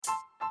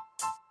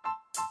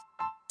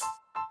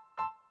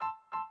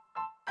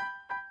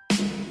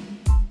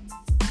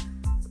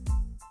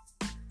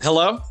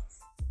Hello?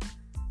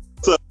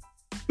 What's up,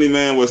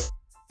 man? What's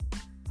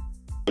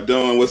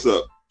doing? What's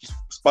up?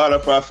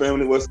 Spotify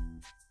family, what's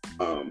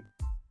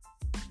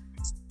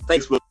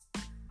thanks for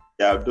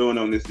y'all doing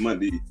on this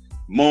Monday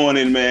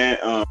morning, man.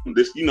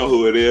 This you know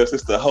who it is.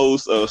 It's the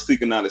host of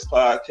Seeking Knowledge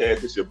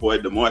Podcast. It's your boy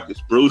DeMarcus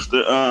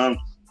Brewster. And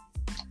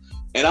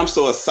I'm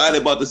so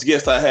excited about this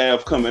guest I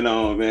have coming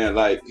on, man.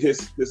 Like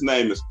his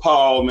name is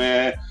Paul,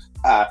 man.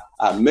 I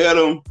met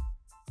him.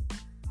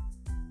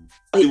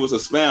 He was a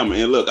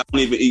spammer, and look, I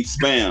don't even eat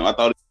spam. I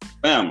thought he was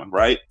a spammer,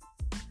 right?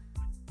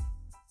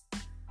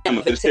 I'm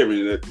a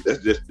vegetarian.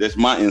 That's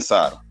my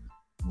insider.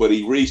 But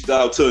he reached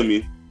out to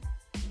me.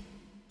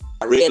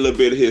 I read a little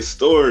bit of his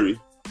story.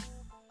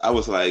 I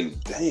was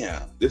like,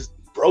 damn, this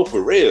bro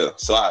for real.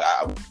 So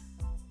I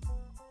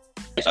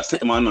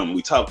sent him my number.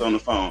 We talked on the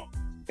phone,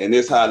 and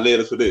this how I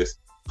led us to this.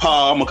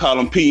 Paul, I'm gonna call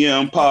him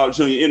PM. Paul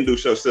Jr.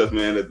 Introduce yourself,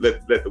 man.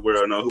 Let the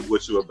world know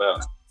what you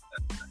about.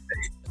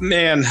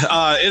 Man,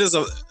 it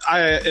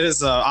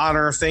is an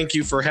honor. Thank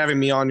you for having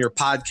me on your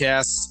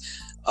podcast.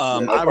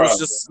 I was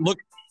just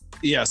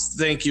yes,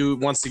 thank you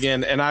once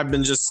again. And I've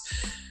been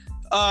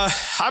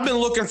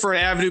looking for an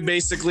avenue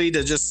basically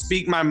to just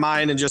speak my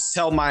mind and just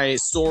tell my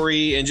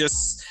story and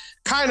just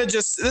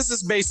this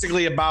is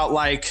basically about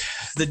like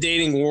the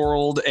dating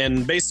world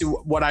and basically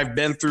what I've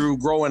been through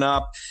growing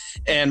up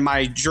and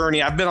my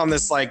journey. I've been on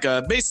this like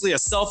basically a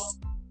self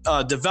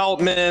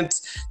development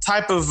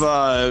type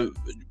of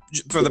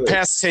for the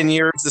past 10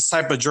 years, this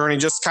type of journey,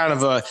 just kind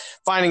of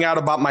finding out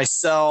about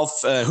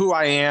myself, who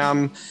I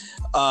am,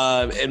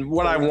 and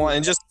what I want,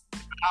 and just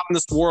out in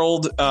this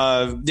world,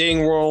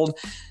 dating world.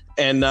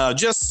 And I've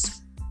just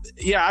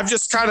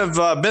kind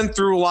of been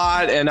through a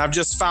lot, and I've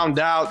just found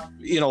out,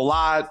 a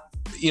lot,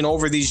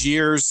 over these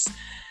years,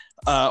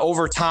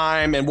 over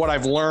time, and what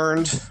I've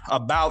learned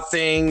about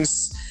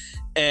things.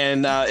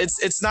 And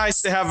it's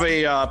nice to have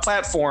a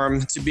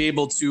platform to be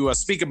able to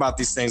speak about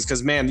these things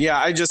because, man,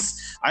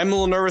 I'm a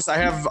little nervous. I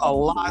have a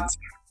lot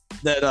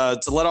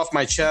that to let off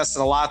my chest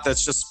and a lot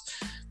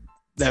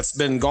that's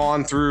been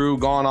gone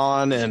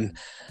on. And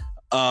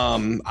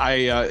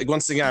I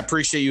once again, I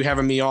appreciate you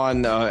having me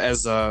on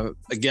as a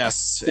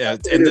guest. And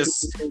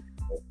this.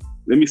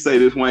 Let me say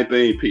this one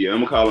thing, PM. I'm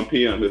gonna call him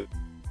PM.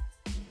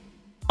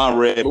 I'm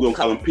Red. We're gonna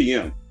call him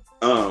PM.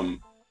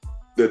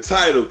 The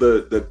title,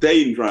 the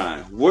dating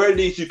grind. Where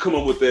did you come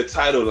up with that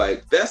title?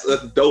 Like, that's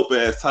a dope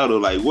ass title.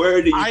 Like,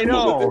 where did you come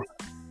up with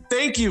that?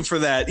 Thank you for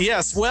that.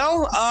 Yes.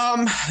 Well,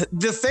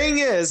 the thing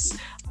is,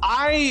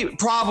 I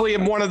probably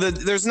am one of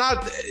there's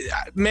not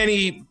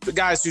many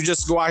guys who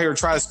just go out here and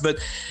try this, but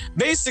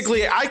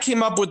basically I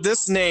came up with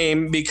this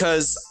name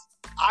because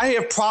I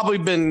have probably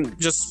been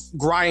just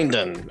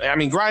grinding. I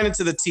mean, grinding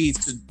to the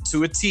teeth,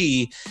 to a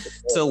T,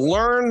 to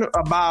learn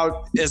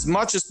about as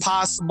much as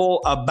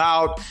possible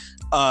about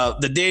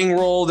the dating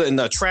world and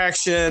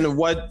attraction,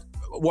 what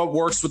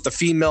works with the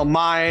female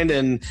mind,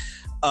 and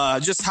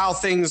just how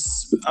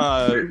things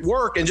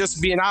work, and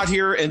just being out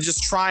here and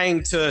just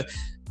trying to,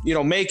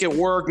 make it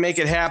work, make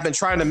it happen,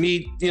 trying to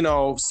meet,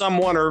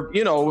 someone, or,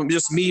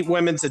 just meet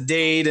women to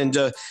date and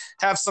to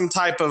have some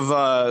type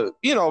of,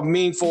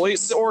 meaningful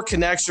or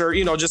connection,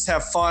 or, just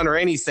have fun or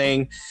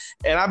anything.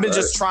 And I've been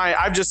just trying,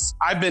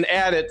 I've been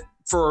at it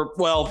for,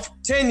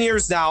 10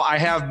 years now. I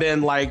have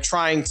been like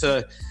trying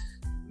to,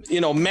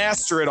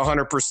 master it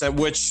 100%,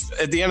 which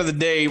at the end of the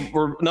day,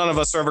 none of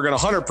us are ever going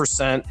to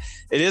 100%.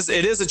 It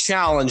is a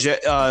challenge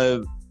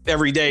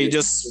every day.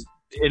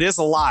 It is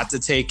a lot to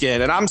take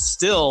in. And I'm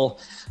still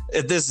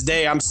at this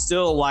day, I'm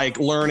still like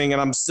learning,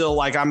 and I'm still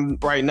like, I'm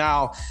right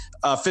now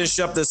finish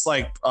up this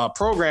like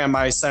program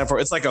I signed up for.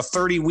 It's like a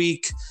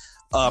 30-week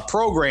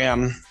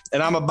program,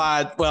 and I'm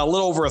about, a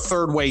little over a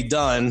third way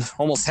done,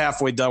 almost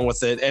halfway done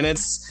with it. And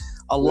it's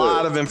a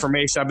lot of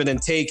information I've been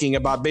taking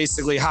about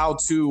basically how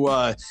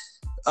to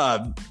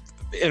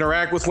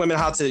interact with women,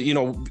 how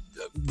to,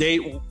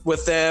 date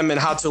with them, and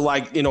how to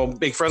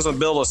make friends and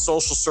build a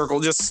social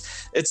circle.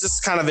 It's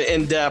just kind of an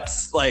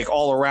in-depth, like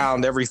all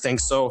around everything.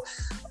 So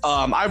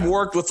I've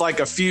worked with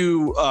like a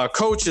few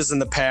coaches in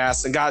the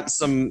past and got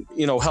some,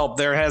 help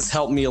there. It has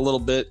helped me a little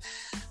bit.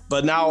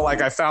 But now,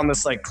 like, I found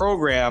this like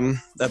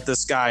program that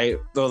this guy,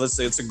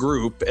 it's a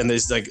group, and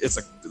there's like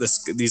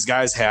these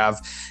guys have,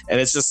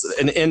 and it's just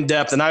an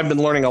in-depth. And I've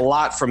been learning a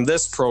lot from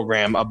this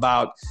program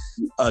about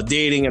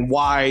dating and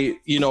why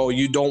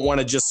you don't want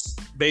to just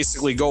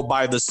basically go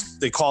by this.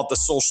 They call it the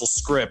social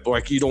script.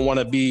 Like, you don't want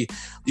to be.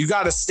 You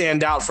got to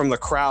stand out from the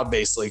crowd,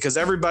 basically, because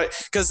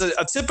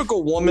a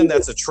typical woman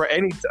that's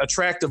any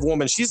attractive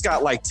woman, she's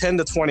got like 10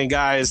 to 20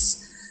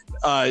 guys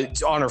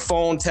on her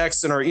phone,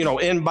 texting her,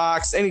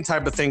 inbox, any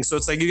type of thing. So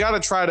it's like, you got to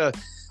try to,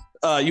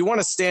 you want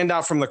to stand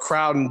out from the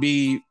crowd and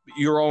be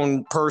your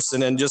own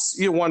person, and just,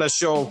 you want to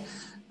show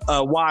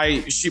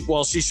why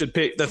she should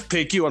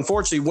pick you.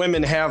 Unfortunately,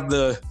 women have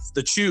the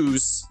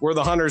choose. We're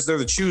the hunters, they're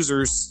the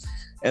choosers,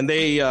 and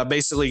they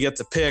basically get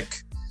to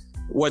pick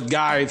what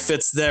guy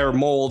fits their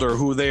mold or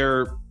who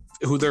they're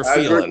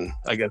feeling,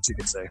 I guess you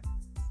could say.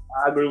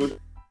 I agree with.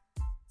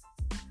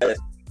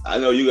 I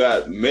know you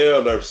got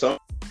mail or something.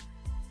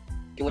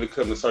 when it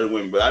comes to certain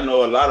women, but I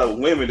know a lot of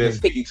women that's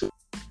speaking to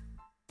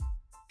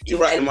you.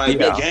 Right, it might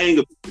be a gang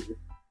of people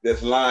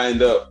that's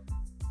lined up,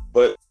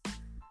 but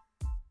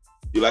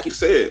like you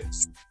said,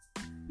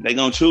 they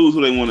gonna choose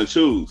who they want to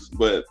choose.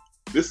 But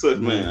this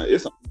man,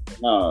 it's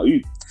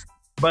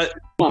but.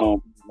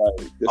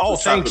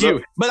 Thank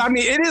you. But I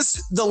mean, it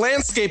is, the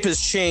landscape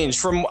has changed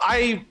from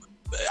I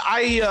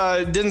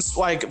didn't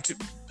like.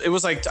 It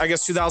was like, I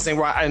guess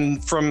 2008,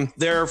 and from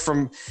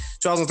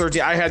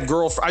 2013,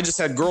 I just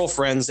had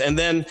girlfriends, and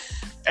then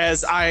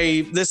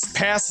this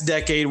past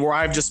decade where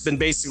I've just been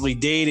basically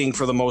dating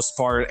for the most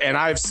part, and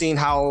I've seen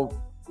how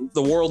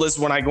the world is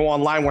when I go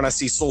online, when I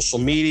see social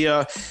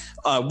media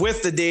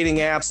with the dating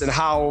apps, and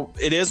how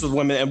it is with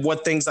women, and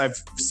what things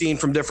I've seen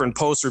from different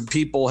posts or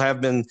people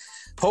have been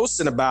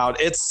posting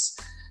about.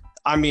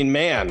 I mean,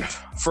 man,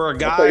 for a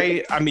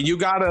guy, I mean, you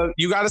gotta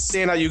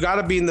stand out. You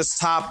gotta be in this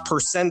top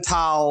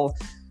percentile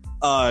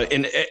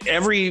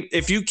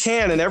if you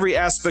can, in every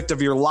aspect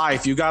of your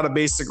life. You gotta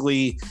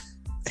basically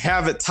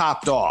have it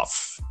topped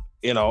off,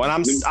 and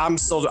I'm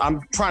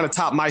trying to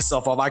top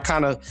myself off. I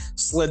kind of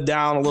slid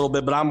down a little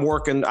bit, but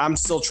I'm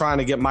still trying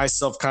to get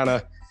myself kind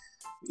of,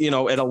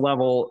 at a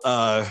level,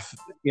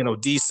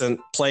 decent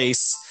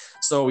place.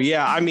 So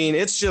yeah, I mean,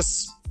 it's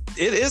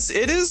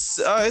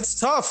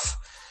tough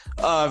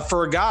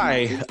for a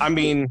guy. I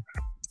mean,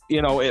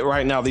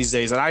 right now these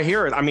days, and I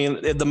hear it. I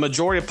mean, the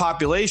majority of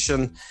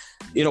population,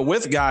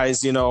 with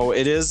guys,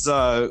 it is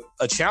a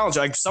challenge.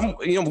 Like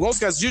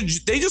most guys,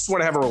 they just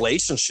want to have a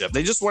relationship.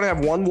 They just want to have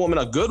one woman,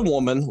 a good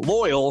woman,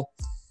 loyal,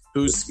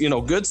 who's,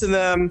 good to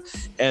them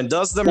and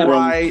does them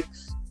right.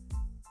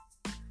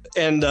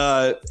 And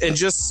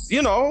just,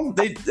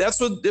 that's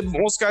what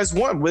most guys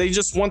want. They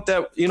just want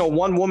that,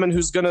 one woman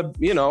who's going to,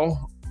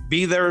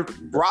 be there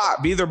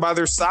by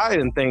their side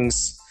and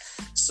things.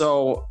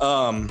 So,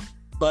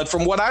 but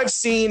from what I've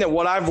seen and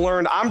what I've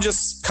learned, I'm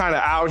just kind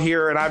of out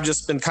here, and I've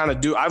just been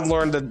I've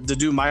learned to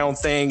do my own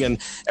thing, and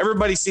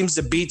everybody seems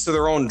to beat to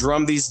their own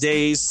drum these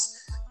days.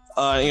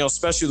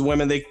 Especially with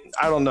women,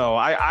 I don't know.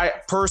 I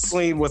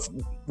personally, with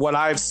what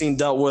I've seen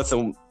dealt with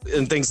and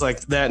things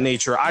like that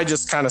nature, I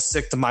just kind of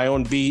stick to my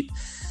own beat,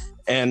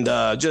 and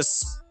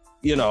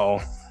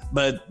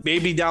but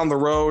maybe down the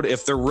road,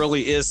 if there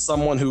really is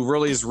someone who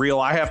really is real,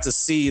 I have to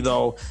see,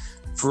 though,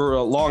 for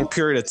a long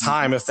period of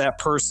time, if that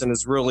person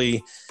is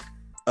really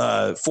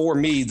for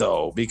me,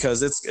 though,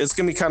 because it's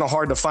going to be kind of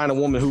hard to find a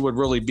woman who would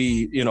really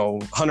be,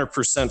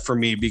 100% for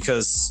me,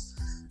 because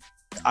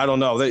I don't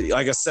know.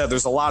 Like I said,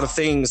 there's a lot of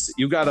things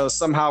you got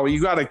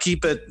to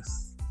keep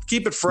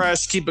it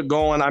fresh, keep it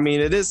going. I mean,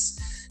 it's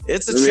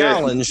a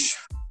challenge.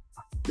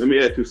 Let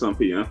me ask you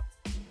something, yeah.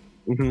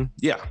 Mm-hmm.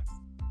 Yeah.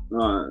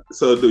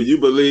 So do you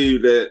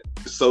believe that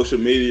social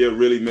media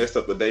really messed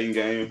up the dating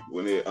game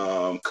when it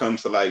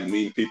comes to like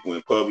meeting people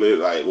in public,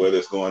 like whether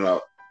it's going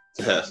out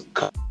to have some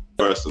coffee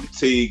or some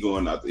tea,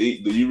 going out to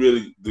eat? Do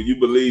you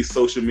believe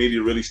social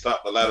media really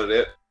stopped a lot of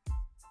that?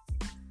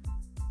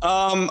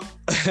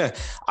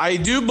 I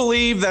do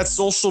believe that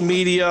social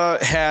media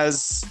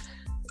has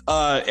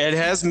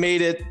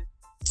made it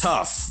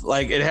tough.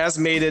 Like, it has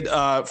made it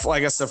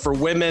like I said, for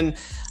women.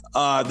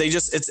 They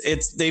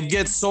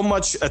get so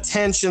much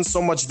attention,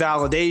 so much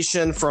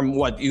validation from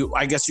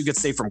I guess you could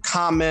say from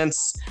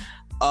comments,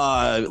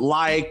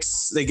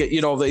 likes. They get,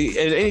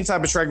 any type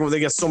of attractive, they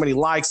get so many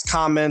likes,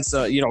 comments,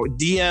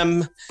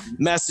 DM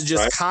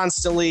messages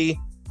constantly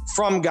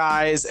from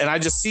guys. And I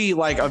just see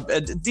like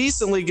a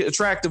decently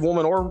attractive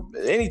woman, or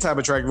any type of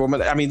attractive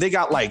woman. I mean, they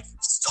got like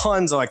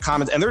tons of like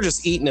comments, and they're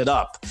just eating it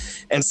up.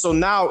 And so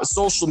now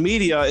social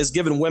media is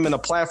giving women a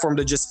platform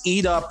to just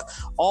eat up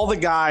all the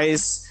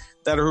guys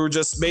that are, who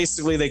just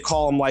basically, they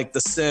call them like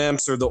the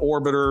simps or the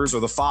orbiters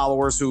or the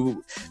followers,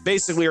 who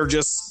basically are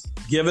just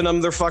giving them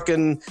their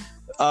fucking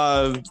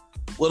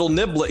little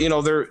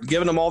niblet. They're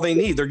giving them all they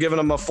need. They're giving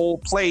them a full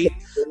plate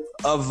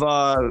of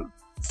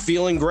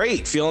feeling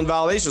great, feeling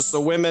validation.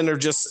 So women are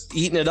just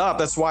eating it up.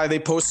 That's why they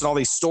posted all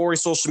these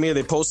stories, social media.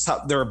 They post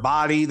their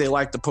body. They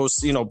like to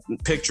post,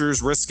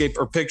 pictures, risque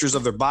or pictures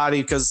of their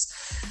body, because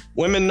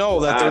women know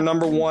that their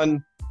number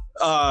one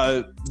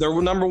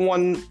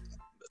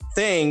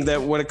thing, that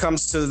when it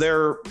comes to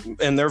their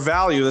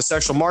value, the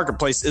sexual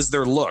marketplace, is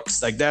their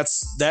looks. Like that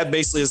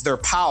basically is their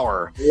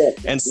power. Yeah.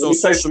 And so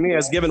social media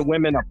has given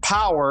women a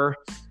power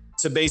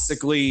to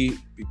basically,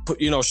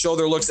 show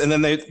their looks. And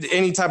then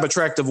any type of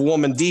attractive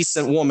woman,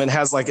 decent woman,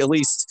 has like at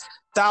least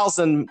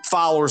 1,000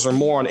 followers or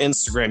more on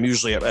Instagram,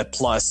 usually at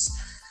plus.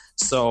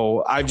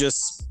 So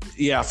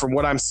from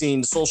what I'm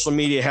seeing, social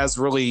media has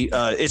really,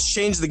 it's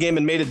changed the game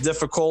and made it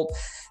difficult.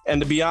 And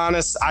to be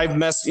honest, I've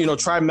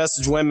tried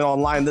message women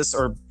online,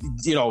 Facebook,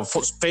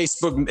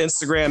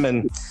 Instagram.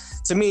 And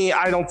to me,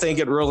 I don't think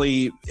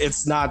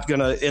it's not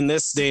gonna, in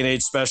this day and age,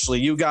 especially,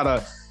 you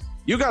gotta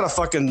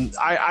fucking,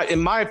 in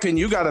my opinion,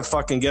 you gotta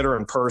fucking get her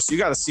in person. You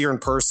gotta see her in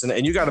person,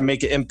 and you gotta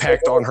make an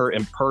impact on her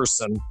in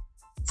person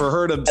for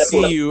her to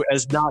see you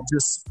as not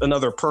just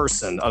another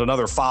person,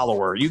 another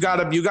follower. You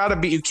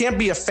can't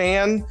be a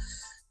fan,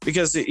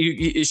 because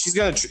she's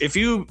gonna, if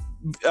you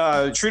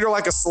treat her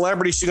like a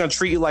celebrity, she's gonna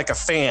treat you like a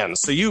fan.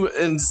 So you,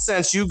 in a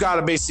sense, you got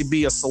to basically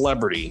be a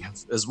celebrity,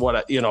 is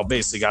what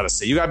basically got to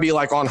say. You got to be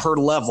like on her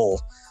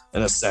level,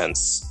 in a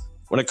sense,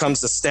 when it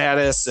comes to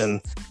status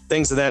and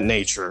things of that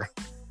nature.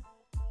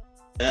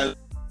 And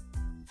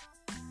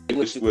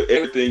with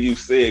everything you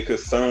said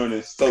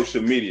concerning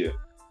social media,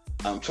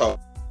 I'm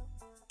talking.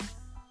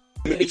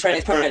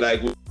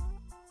 Like,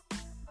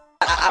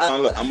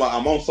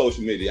 I'm on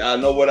social media. I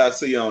know what I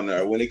see on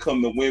there. When it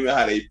comes to women,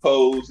 how they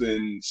pose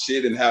and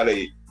shit, and how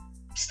they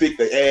stick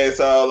their ass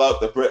all out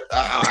the breath.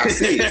 I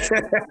see it.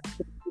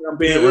 I'm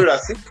being real.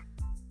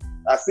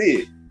 I see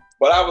it.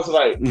 But I was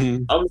like,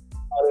 I'm about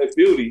that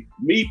beauty.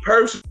 Me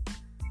personally,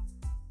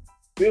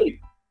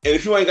 beauty. And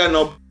if you ain't got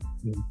no,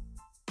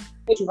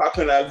 how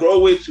can I grow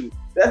with you?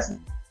 That's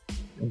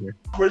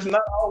it's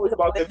not always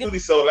about that beauty.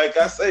 So, like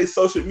I say,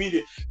 social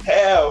media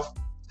have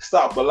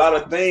stopped a lot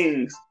of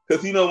things.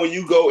 Because, when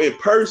you go in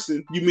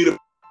person, you meet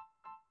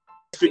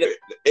figure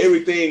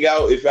everything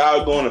out. If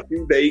y'all go on a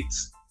few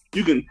dates,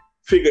 you can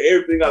figure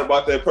everything out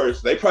about that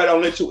person. They probably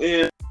don't let you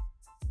in,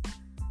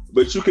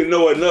 but you can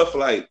know enough,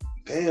 like,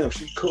 damn,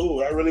 she's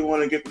cool. I really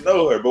want to get to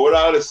know her. But with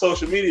all this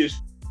social media,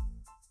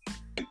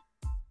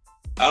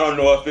 I don't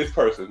know if this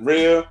person's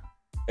real.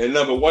 And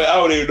number one, I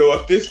don't even know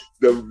if is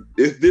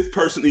this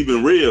person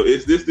even real?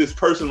 Is this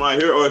person right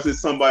here, or is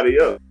this somebody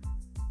else?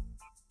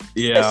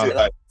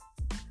 Yeah.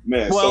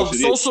 Man, well,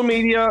 social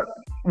media,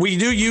 we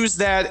do use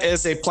that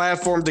as a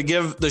platform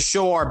to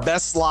show our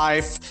best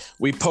life.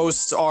 We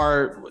post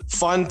our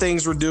fun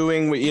things we're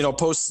doing. We,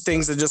 post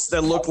things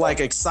that look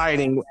like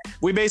exciting.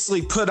 We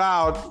basically put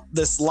out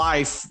this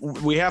life.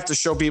 We have to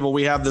show people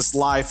we have this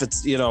life.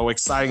 It's,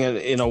 exciting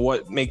and,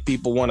 what make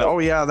people want to, oh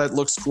yeah, that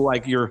looks cool.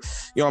 Like you're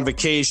on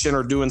vacation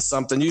or doing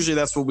something. Usually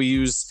that's what we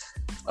use.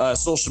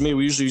 Social media,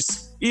 we usually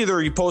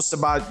either you post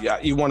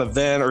about you want to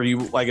vent, or you,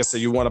 like I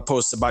said, you want to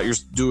post about you're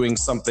doing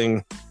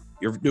something,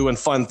 you're doing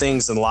fun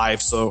things in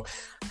life. So,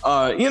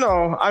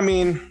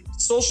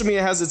 social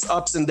media has its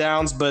ups and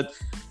downs, but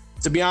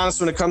to be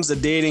honest, when it comes to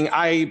dating,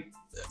 I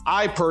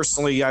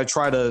personally,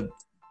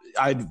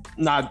 I'm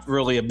not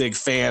really a big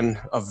fan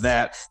of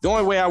that. The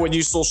only way I would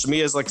use social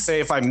media is, like, say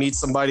if I meet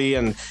somebody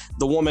and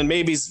the woman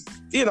maybe's,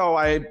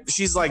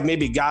 she's like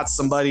maybe got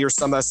somebody or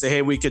something. I say,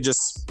 hey, we could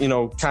just,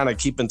 kind of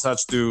keep in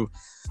touch through,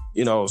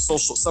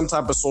 some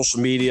type of social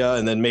media.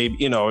 And then maybe,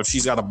 if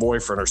she's got a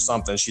boyfriend or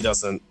something, she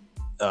doesn't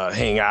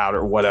hang out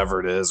or whatever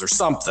it is or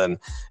something.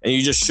 And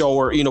you just show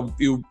her,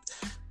 you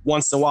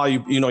once in a while,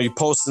 you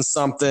posting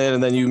something,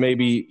 and then you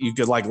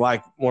could like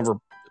one of her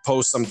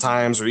posts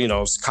sometimes,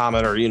 or,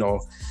 comment or,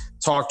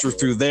 talk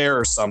through there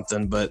or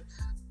something. But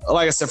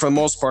like I said, for the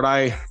most part,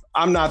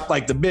 I'm not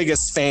like the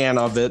biggest fan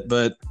of it,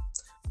 but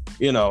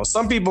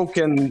some people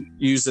can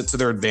use it to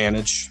their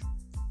advantage.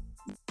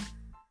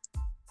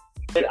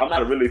 I'm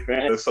not really a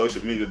fan of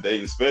social media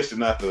dating, especially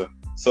not the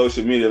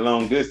social media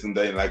long distance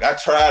dating. Like, I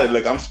tried it.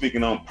 Like, I'm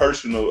speaking on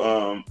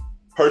personal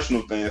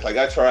things. Like,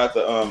 I tried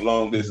the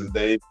long distance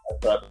dating. I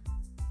tried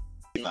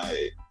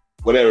like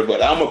whatever.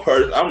 But I'm a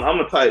person. I'm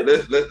the type.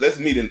 Let's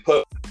meet in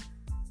public.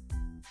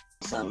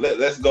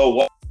 Let's go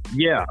walk.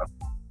 Yeah.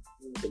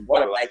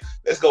 Like,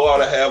 let's go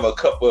out and have a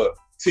cup of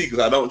tea, because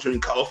I don't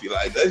drink coffee.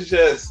 Like, let's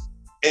just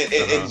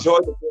enjoy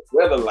the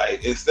weather.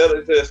 Like, instead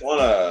of just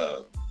want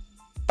to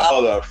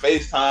follow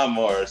FaceTime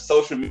or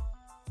social media.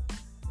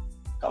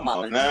 Come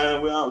on,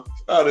 man. We don't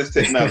all this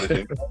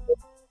technology.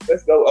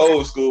 Let's go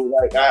old school,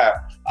 like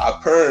our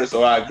parents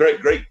or our great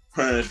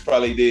parents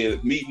probably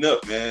did, meeting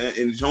up, man,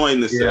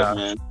 enjoying themselves,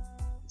 man.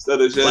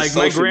 Instead of just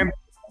like my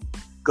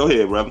Go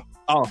ahead, brother.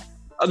 Oh.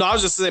 No, I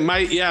was just saying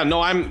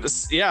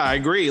I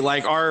agree.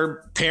 Like,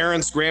 our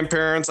parents,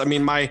 grandparents,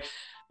 my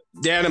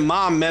dad and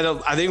mom met,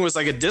 I think it was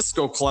like a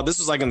disco club. This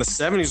was like in the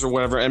 70s or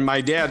whatever. And my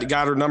dad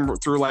got her number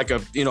through like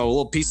a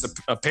little piece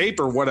of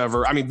paper,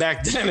 whatever.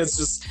 Back then it's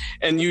just,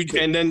 and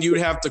then you'd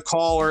have to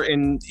call her,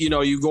 and,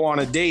 you go on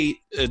a date,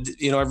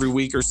 every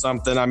week or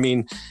something.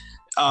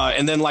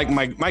 And then like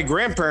my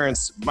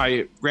grandparents,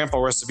 my grandpa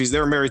recipes,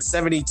 they were married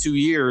 72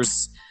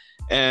 years.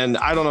 And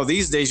I don't know,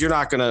 these days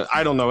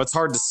I don't know. It's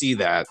hard to see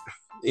that.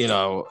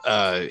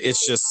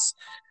 It's just,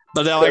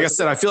 but like I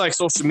said, I feel like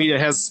social media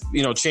has,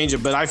 changed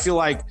it. But I feel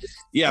like,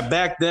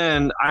 back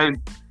then,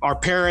 our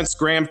parents,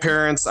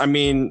 grandparents, and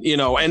then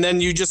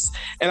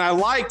and I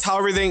liked how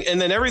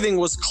everything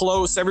was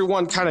close.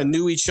 Everyone kind of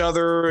knew each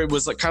other. It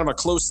was like kind of a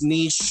close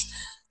niche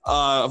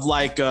of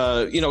like,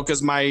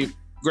 because my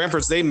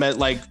grandparents, they met,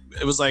 like,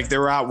 it was like they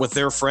were out with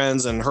their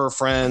friends and her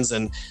friends,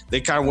 and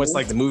they kind of went to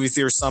like the movie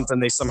theater or something.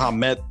 They somehow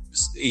met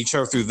each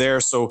other through there.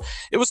 So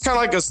it was kind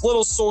of like this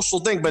little social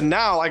thing. But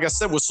now, like I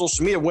said, with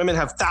social media, women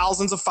have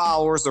thousands of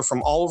followers. They're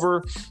from all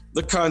over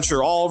the country,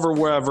 all over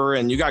wherever.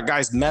 And you got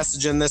guys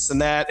messaging this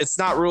and that. It's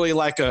not really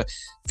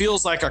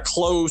feels like a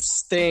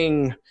close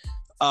thing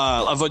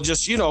of a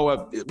just,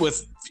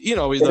 with,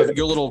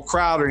 your little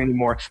crowd or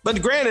anymore.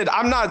 But granted,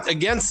 I'm not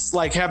against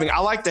like I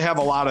like to have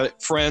a lot of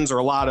friends or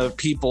a lot of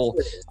people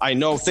I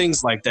know,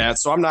 things like that.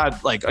 So I'm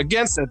not like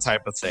against that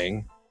type of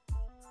thing.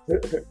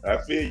 I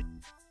feel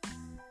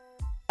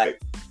like,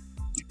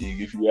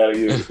 if you gotta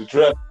get the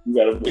trust, you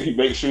gotta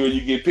make sure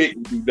you get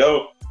picked. If you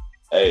don't,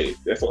 hey,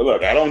 that's what.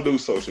 Look, I don't do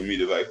social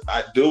media. Like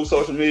I do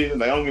social media.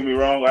 Like, don't get me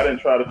wrong. I didn't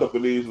try a couple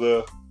of these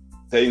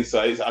dating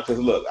sites. Because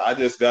look, I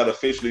just got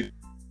officially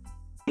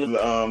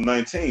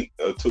 19,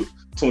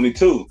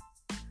 22.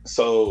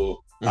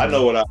 So I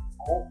know what I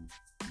want,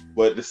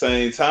 but at the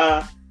same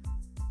time,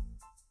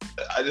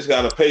 I just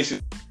got a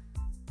patient.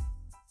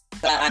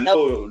 I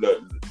know that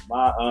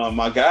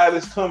my guy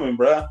is coming,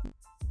 bro.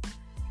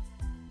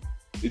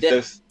 It's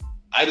just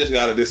I just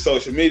gotta this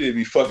social media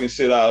be fucking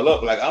shit all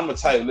up. Like I'm a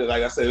type,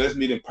 like I said, let's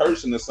meet in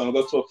person or something.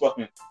 Go to a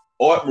fucking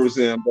art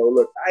museum, bro.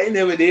 Look, I ain't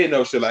never did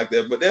no shit like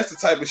that, but that's the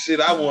type of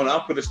shit I want.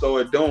 I'm gonna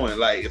start doing.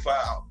 Like if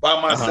I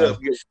by myself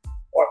get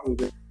art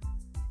museum,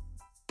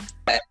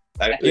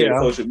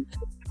 social media.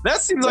 That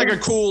seems like a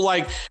cool,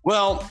 like,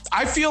 well,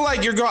 I feel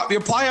like you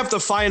probably have to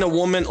find a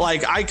woman.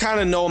 Like, I kind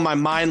of know in my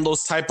mind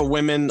those type of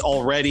women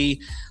already.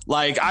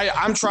 Like,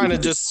 I'm trying to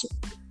just,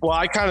 well,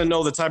 I kind of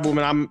know the type of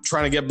women I'm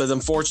trying to get, but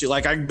unfortunately,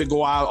 like, I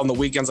go out on the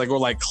weekends, I go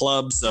like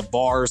clubs,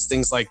 bars,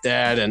 things like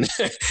that. And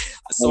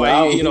so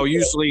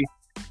usually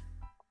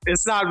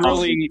it's not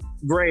really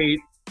great.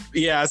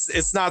 Yeah,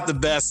 it's not the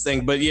best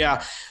thing, but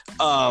yeah,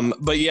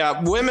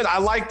 women. I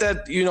like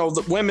that.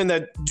 The women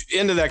that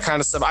into that kind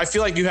of stuff. I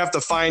feel like you have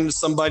to find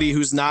somebody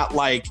who's not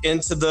like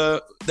into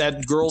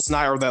that girls'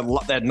 night or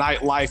that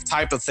nightlife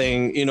type of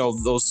thing.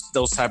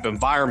 Those type of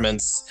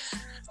environments.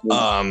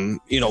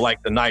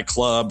 Like the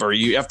nightclub, or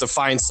you have to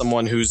find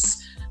someone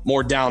who's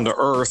more down to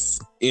earth.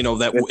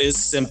 That is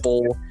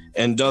simple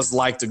and does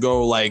like to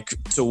go like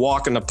to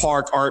walk in the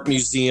park, art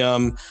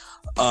museum.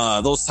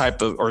 Those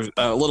type of, or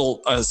a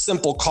little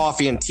simple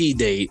coffee and tea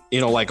date,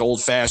 like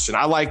old fashioned.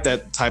 I like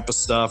that type of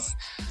stuff.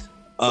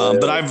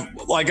 But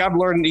I've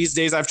learned these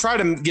days, I've tried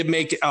to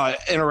make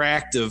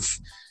interactive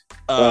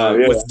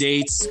with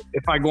dates.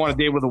 If I go on a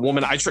date with a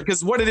woman, I try,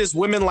 because what it is,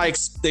 women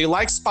they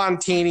like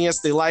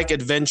spontaneous, they like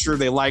adventure,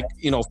 they like,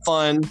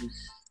 fun.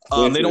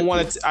 They don't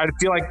want to, I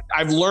feel like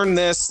I've learned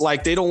this,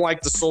 like they don't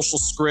like the social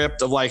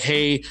script of like,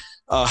 hey,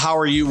 how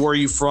are you? Where are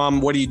you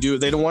from? What do you do?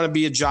 They don't want to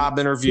be a job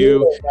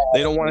interview.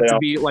 They don't want it to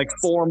be like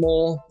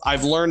formal.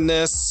 I've learned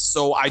this.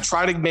 So I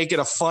try to make it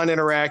a fun,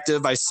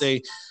 interactive. I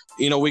say,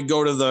 we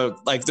go to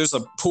there's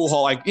a pool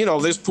hall,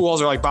 there's pool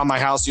halls are like by my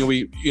house.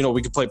 We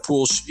could play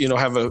pool,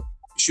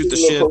 shoot the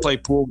shit, play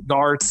pool,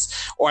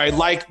 darts. Or I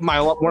like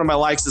one of my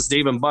likes is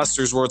Dave and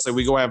Buster's, where it's like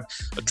we go have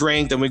a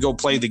drink, then we go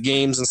play the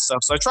games and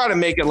stuff. So I try to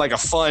make it like a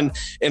fun,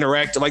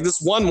 interactive. Like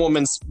this one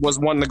woman was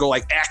wanting to go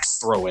like axe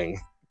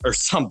throwing or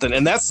something.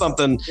 And that's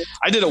something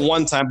I did it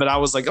one time, but I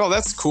was like, oh,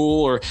 that's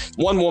cool. Or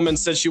one woman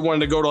said she wanted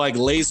to go to like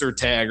laser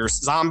tag or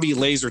zombie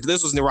laser.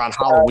 This was around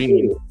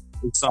Halloween.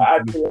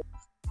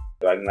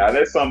 Like, now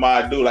that's something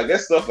I do. Like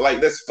that stuff,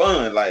 like that's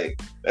fun. Like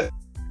that's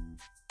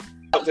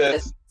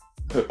just,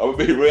 I'm gonna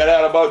be real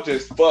out about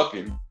just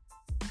fucking.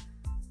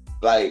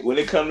 Like when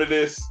it comes to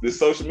this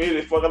social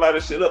media, fuck a lot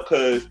of shit up,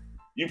 because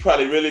you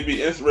probably really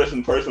be interested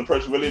in person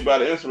really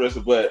about it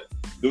interested, but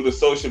do the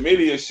social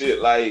media shit,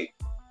 like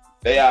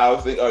they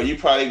always think, you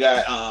probably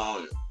got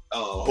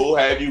who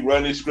have you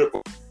run this script?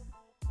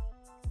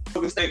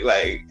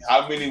 Like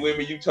how many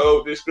women you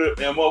told this script?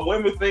 And more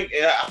women think,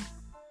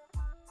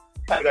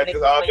 I got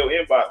this all your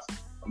inbox,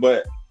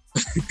 but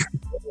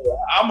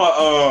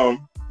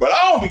but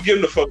I don't be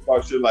giving a fuck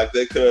about shit like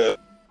that, cause,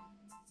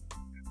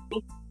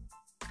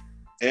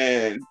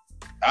 and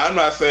I'm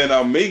not saying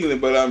I'm mingling,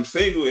 but I'm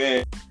single,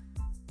 and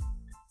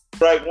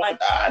right one,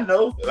 I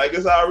know, like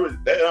it's already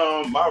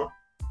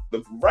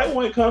the right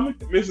one coming,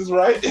 Mrs.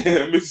 Right,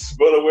 Mrs.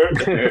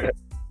 Butterworth.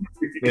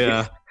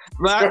 Yeah.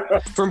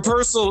 But from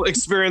personal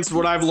experience,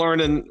 what I've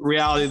learned in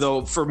reality,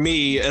 though, for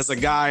me as a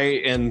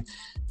guy, and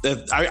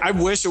that I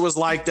wish it was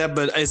like that,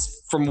 but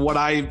as from what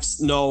I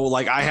know,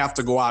 like I have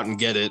to go out and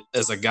get it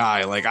as a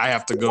guy. Like I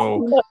have to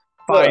go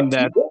find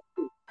that.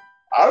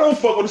 I don't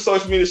fuck with the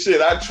social media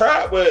shit. I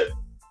try, but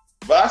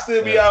I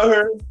still be out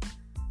here.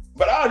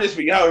 But I'll just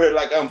be out here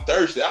like I'm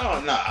thirsty.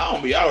 I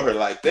don't be out here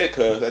like that,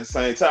 cause at the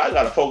same time I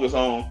gotta focus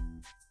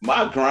on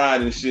my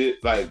grind and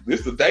shit. Like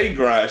this the day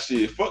grind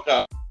shit. Fuck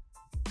out.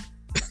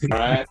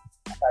 Grind.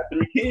 I got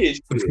 3 kids.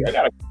 Shit. I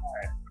gotta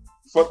grind.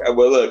 Fuck out.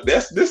 But look,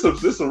 this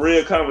is a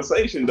real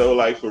conversation though,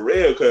 like for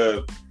real,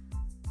 cause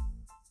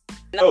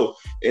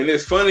and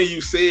it's funny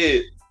you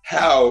said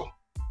how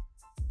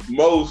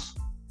most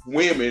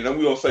women, and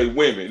we gonna say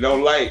women,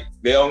 don't like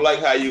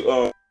how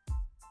you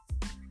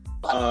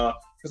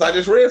because I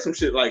just read some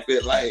shit like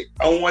that, like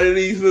on one of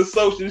these little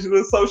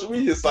social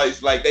media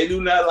sites, like they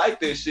do not like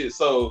this shit.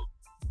 So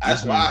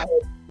that's why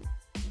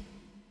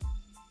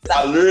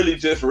I literally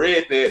just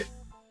read that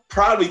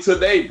probably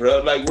today,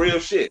 bro. Like real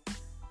shit.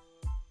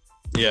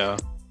 Yeah.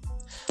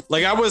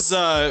 Like I was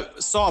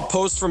saw a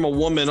post from a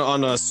woman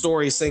on a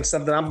story saying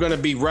something, I'm gonna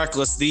be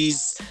reckless.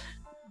 These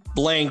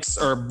blanks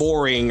are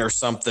boring or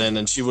something,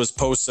 and she was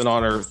posting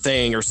on her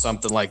thing or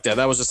something like that.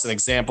 That was just an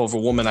example of a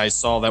woman I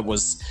saw that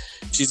was,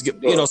 she's,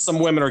 some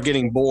women are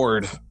getting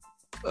bored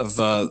of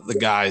the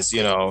guys,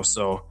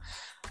 so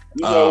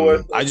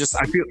I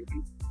feel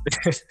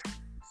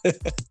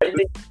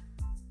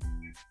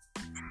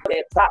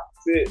being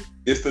toxic.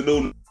 It's the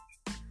new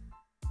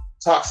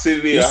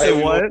toxicity. You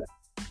say what?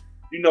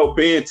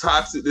 Being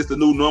toxic is the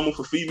new normal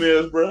for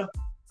females, bro.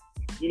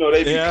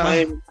 They be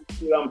claiming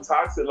I'm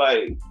toxic.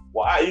 Like,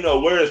 why?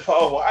 Where is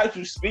Paul? Why are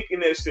you speaking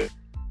that shit?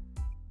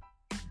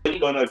 You're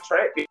gonna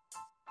attract it.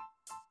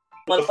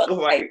 Motherfuckers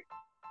like.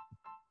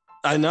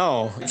 I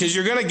know, because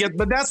you're gonna get,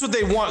 but that's what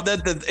they want.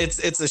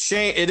 It's a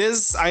shame. It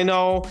is, I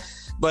know,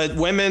 but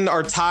women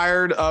are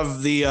tired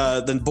of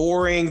the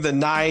boring, the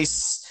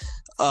nice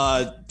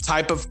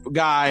type of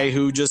guy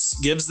who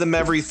just gives them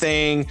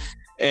everything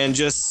and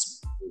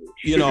just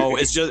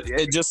it's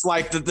just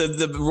like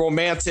the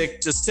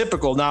romantic, just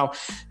typical. Now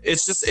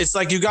it's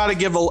like you got to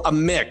give a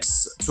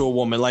mix to a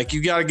woman. Like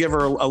you got to give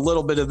her a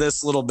little bit of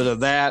this, a little bit of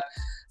that.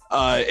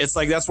 It's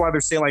like, that's why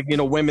they're saying, like,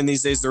 women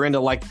these days, they're into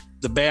like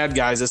the bad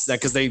guys, it's that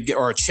because they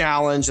are a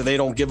challenge and they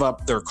don't give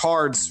up their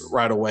cards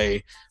right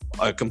away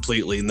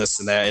completely and this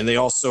and that. And they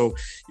also,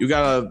 you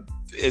gotta,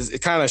 it's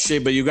kind of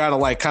shit, but you gotta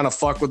like kind of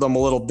fuck with them a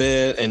little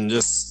bit and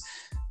just,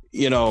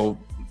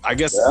 I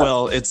guess,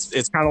 well, it's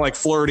kind of like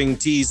flirting,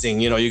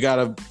 teasing, you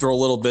gotta throw a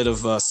little bit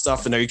of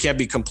stuff in there. You can't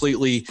be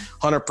completely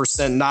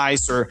 100%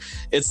 nice, or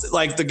it's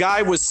like the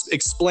guy was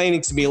explaining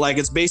to me, like,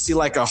 it's basically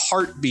like a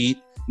heartbeat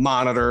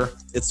monitor.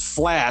 It's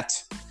flat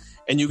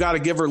and you got to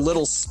give her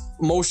little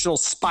emotional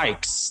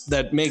spikes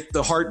that make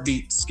the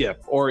heartbeat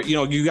skip, or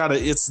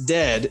it's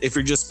dead if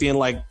you're just being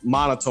like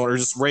monotone or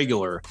just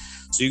regular.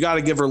 So you got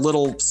to give her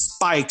little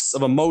spikes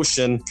of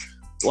emotion,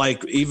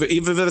 like even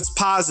if it's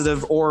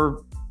positive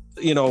or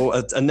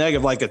a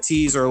negative, like a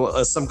tease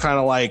or some kind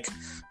of like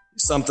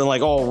something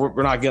like, oh,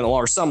 we're not getting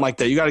along or something like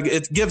that.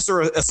 It gives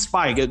her a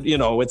spike.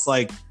 It's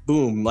like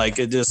boom, like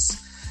it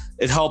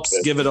helps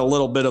give it a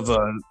little bit of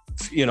a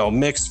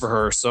mix for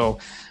her. So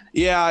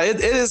yeah, it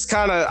is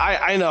kind of,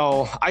 I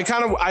know, it's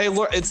kind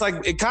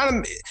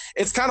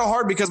of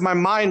hard because my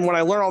mind, when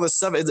I learn all this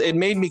stuff, it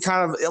made me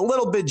kind of a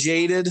little bit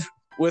jaded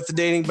with the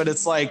dating, but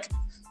it's like,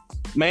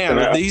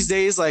 man, these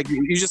days, like,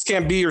 you just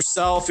can't be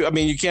yourself. I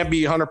mean, you can't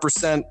be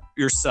 100%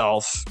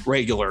 yourself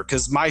regular,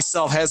 because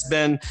myself has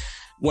been,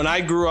 when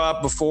I grew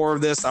up before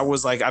this, I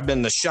was like, I've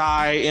been the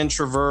shy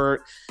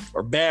introvert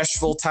or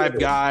bashful type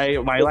guy.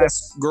 My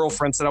last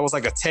girlfriend said I was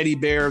like a teddy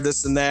bear,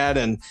 this and that.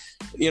 And,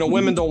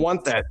 women don't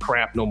want that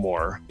crap no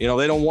more. They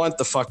don't want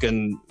the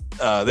fucking,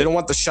 they don't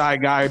want the shy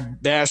guy,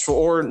 bashful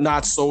or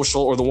not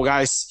social, or the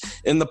guys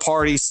in the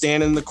party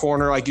standing in the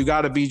corner. Like, you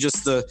got to be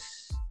just the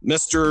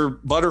Mr.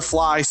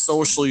 Butterfly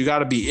social. You got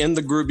to be in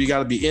the group. You got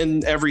to be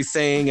in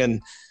everything.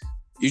 And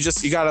you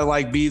got to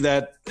like be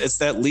that, it's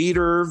that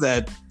leader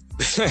that,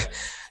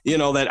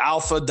 that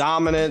alpha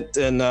dominant,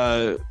 and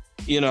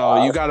you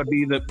got to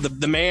be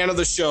the man of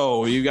the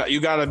show. You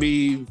got to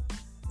be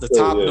the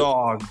top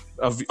dog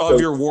of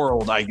your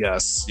world, I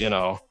guess. And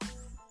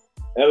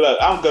look,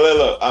 I'm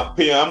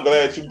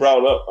glad you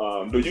brought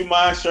up. Do you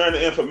mind sharing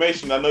the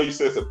information? I know you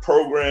said it's a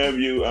program.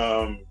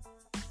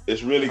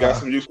 It's really got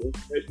some useful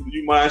information. Do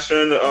you mind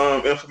sharing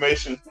the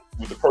information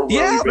with the program?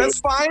 Yeah, that's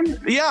fine.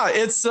 Yeah,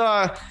 it's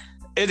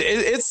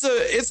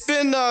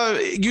been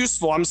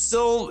useful. I'm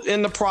still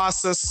in the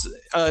process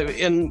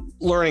in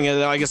learning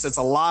it. I guess it's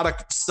a lot of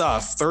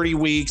stuff, 30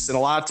 weeks and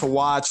a lot to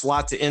watch, a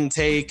lot to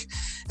intake.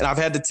 And I've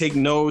had to take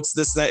notes,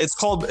 this, that. It's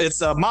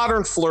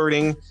Modern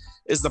Flirting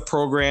is the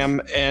program.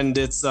 And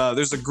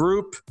there's a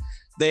group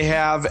they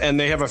have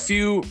a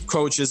few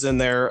coaches in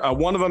there.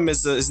 One of them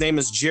his name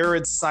is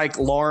Jared Syke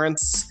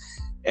Lawrence.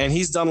 And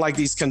he's done like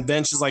these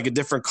conventions, like in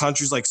different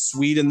countries, like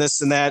Sweden, this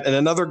and that. And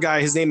another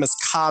guy, his name is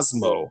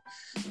Cosmo.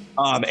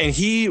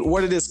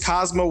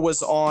 Cosmo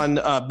was on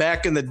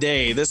back in the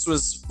day. This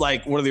was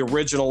like one of the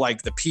original,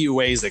 like the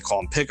PUAs, they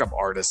call them, pickup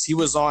artists. He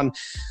was on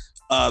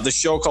the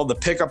show called The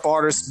Pickup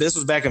Artist. This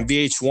was back in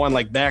VH1,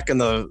 like back in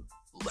the,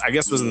 I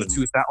guess it was in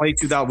the late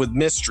 2000 with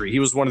Mystery. He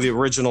was one of the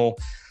original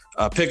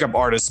pickup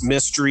artists,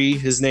 Mystery,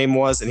 his name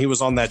was, and he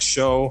was on that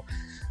show.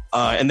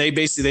 And they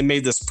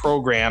made this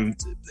program.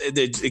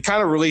 It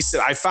kind of released it.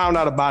 I found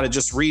out about it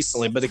just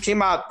recently, but it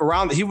came out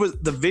around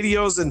the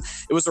videos, and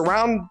it was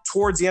around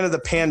towards the end of the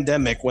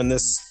pandemic when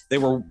they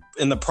were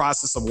in the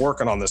process of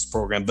working on this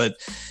program. But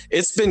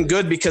it's been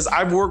good because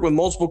I've worked with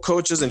multiple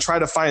coaches and try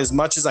to find as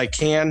much as I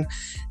can.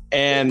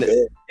 And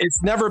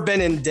it's never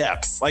been in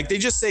depth. Like, they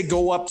just say,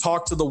 go up,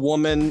 talk to the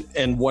woman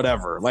and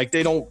whatever. Like,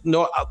 they don't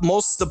know.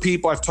 Most of the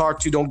people I've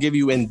talked to don't give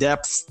you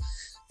in-depth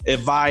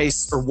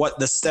advice or what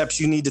the steps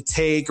you need to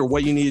take or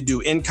what you need to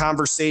do in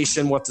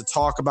conversation, what to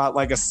talk about,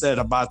 like I said,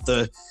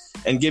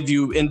 and give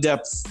you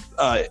in-depth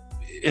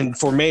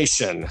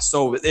information.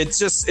 So it's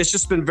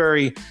just been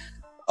very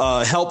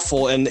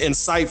helpful and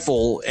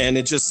insightful, and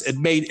it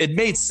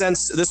made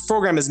sense. This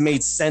program has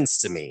made sense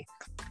to me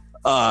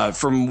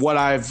from what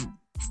I've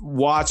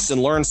watched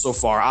and learned so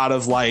far out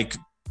of like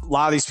a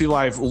lot of these people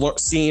I've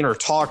seen or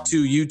talked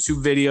to,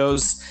 YouTube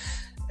videos.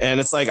 And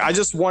it's like, I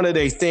just wanted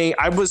a thing.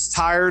 I was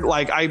tired.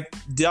 Like, I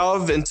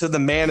delved into the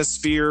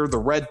manosphere, the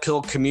red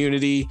pill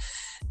community.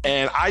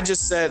 And I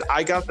just said,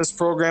 I got this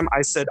program.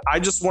 I said, I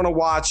just want to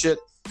watch it,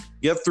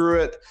 get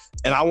through it.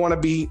 And I want to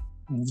be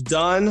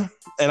done.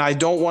 And I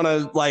don't want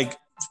to like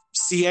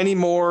see any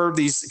more of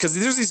these, because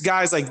there's these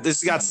guys like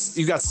this.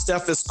 You got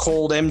Steph is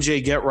cold,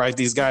 MJ Get Right,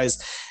 these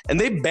guys, and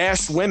they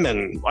bash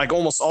women like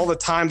almost all the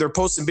time. They're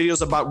posting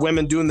videos about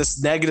women doing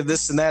this negative,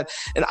 this and that.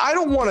 And I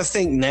don't want to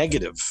think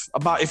negative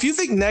about, if you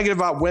think negative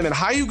about women,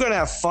 how are you going to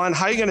have fun?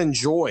 How are you going to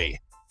enjoy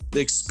the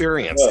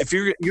experience? If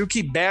you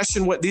keep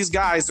bashing what these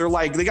guys, they're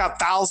like, they got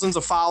thousands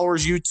of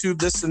followers, YouTube,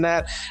 this and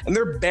that, and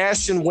they're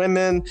bashing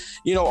women,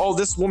 oh,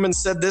 this woman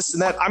said this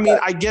and that. I mean,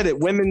 I get it.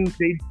 Women,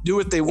 they do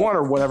what they want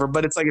or whatever,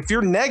 but it's like, if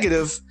you're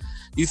negative,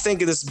 you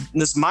think of this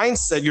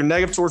mindset, you're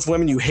negative towards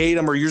women, you hate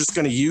them, or you're just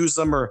going to use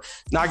them or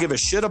not give a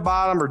shit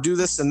about them or do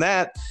this and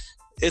that.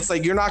 It's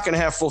like, you're not going to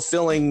have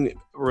fulfilling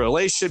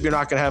relationship. You're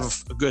not going to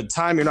have a good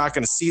time. You're not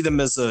going to see them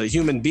as a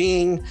human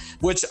being,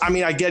 which, I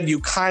mean, I get you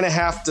kind of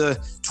have to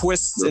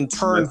twist and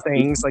turn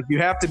things. Like, you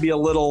have to be a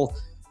little,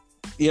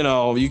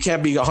 you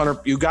can't be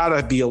 100. You got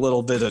to be a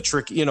little bit of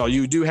trick.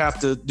 You do have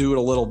to do it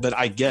a little bit.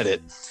 I get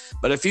it.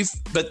 But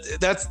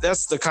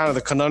that's the kind of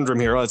the conundrum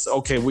here. It's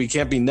okay. We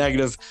can't be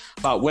negative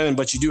about women,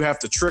 but you do have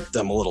to trick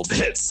them a little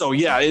bit. So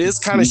yeah, it is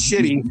kind of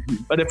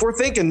shitty. But if we're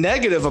thinking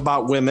negative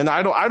about women,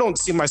 I don't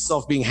see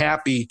myself being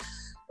happy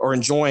or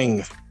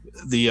enjoying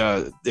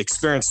the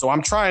experience. So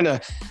I'm trying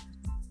to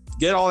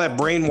get all that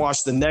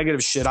brainwash, the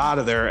negative shit out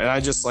of there. And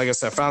I just, like I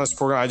said, I found this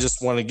program. I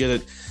just want to get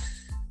it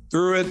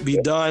through it, be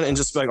done, and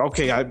just be like,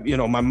 okay,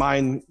 my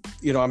mind,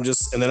 I'm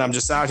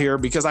just out here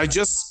because I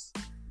just.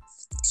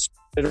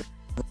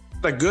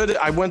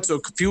 I went to a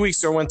few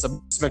weeks ago, I went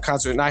to a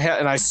concert and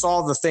I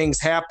saw the things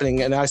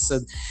happening, and I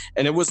said,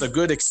 and it was a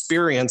good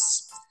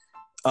experience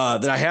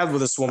that I had with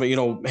this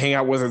woman, hang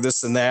out with her,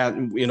 this and that.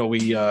 And,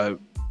 we hung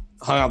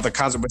out at the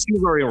concert, but she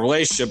was already in a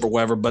relationship or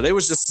whatever, but it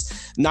was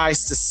just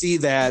nice to see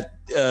that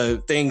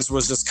things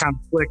was just kind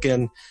of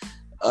clicking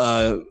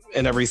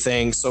and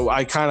everything. So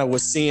I kind of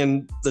was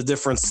seeing the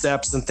different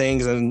steps and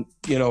things, and,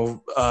 and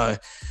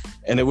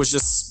it was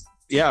just,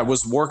 it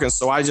was working.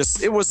 So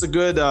it was a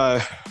good,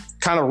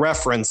 kind of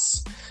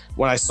reference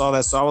when I saw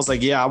that. So I was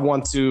like, I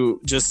want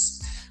to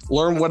just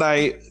learn what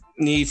I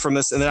need from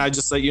this. And then I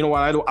just like, you know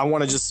what? I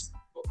want to just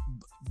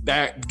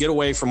get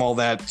away from all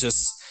that,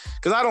 just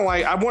because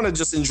I want to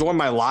just enjoy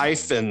my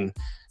life and,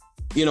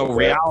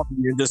 reality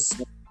and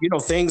just,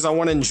 things I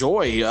want to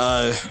enjoy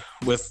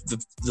with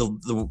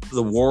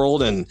the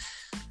world. And,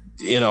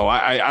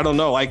 I don't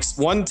know, like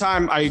one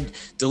time I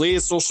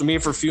deleted social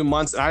media for a few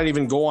months and I didn't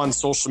even go on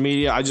social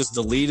media. I just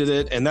deleted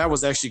it. And that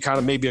was actually kind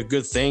of maybe a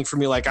good thing for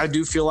me. Like, I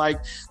do feel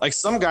like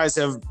some guys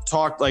have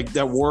talked like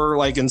that were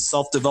like in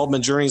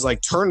self-development journeys,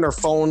 like turn their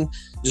phone,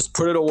 just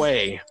put it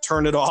away,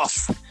 turn it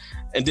off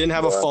and didn't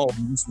have a phone,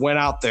 just went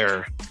out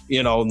there,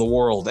 in the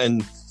world.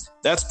 And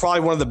that's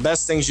probably one of the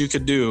best things you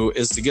could do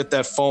is to get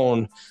that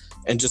phone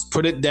and just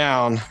put it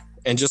down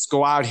and just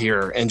go out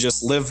here and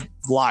just live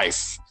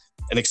life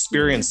and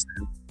experience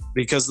it,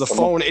 because the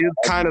phone is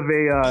kind of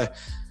a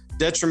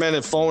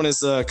detrimental. Phone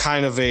is a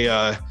kind of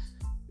a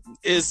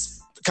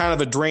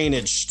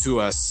drainage to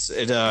us.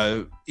 It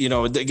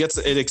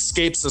it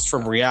escapes us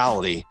from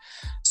reality.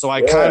 So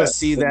I kind of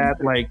see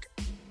that like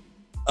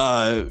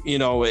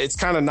it's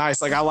kind of nice.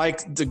 Like I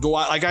like to go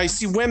out, like I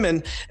see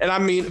women and I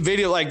mean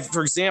video, like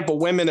for example,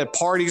 women at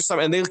parties or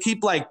something, and they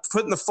keep like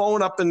putting the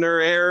phone up in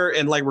their air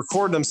and like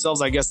record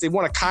themselves. I guess they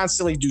want to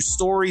constantly do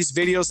stories,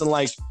 videos, and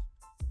like,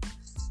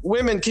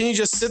 women, can you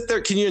just sit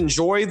there? Can you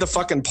enjoy the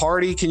fucking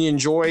party? Can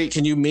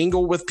you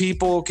mingle with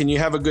people? Can you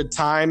have a good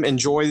time?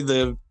 Enjoy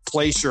the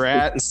place you're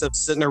at instead of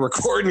sitting there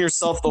recording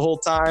yourself the whole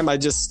time.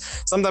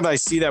 Sometimes I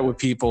see that with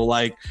people,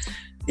 like,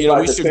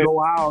 we should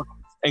go out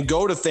and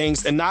go to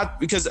things and not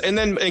because, and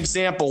then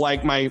example,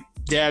 like my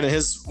dad and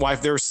his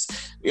wife, they're,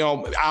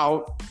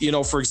 out,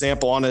 for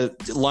example, on a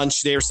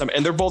lunch day or something,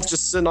 and they're both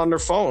just sitting on their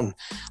phone.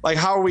 Like,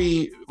 how are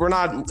we're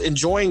not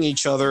enjoying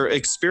each other,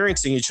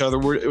 experiencing each other.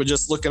 We're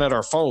just looking at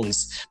our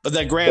phones. But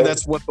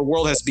that's what the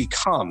world has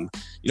become.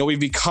 We've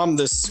become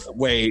this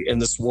way in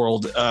this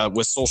world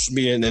with social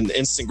media and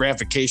instant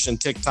gratification,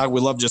 TikTok.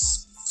 We love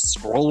just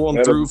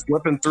scrolling through,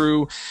 flipping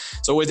through.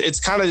 So it's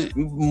kind of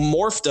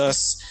morphed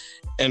us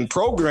and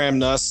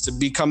programmed us to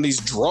become these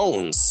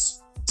drones.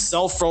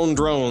 Cell phone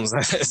drones.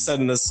 I said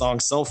in this song,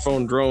 cell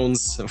phone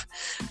drones.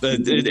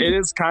 But it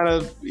is kind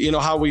of,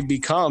 how we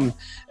become.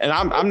 And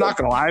I'm not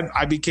gonna lie,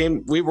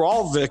 we were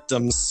all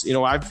victims.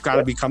 I've kind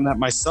of become that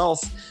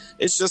myself.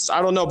 It's just,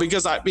 I don't know,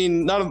 because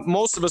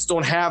most of us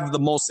don't have the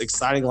most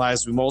exciting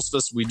lives. Most of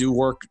us, we do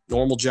work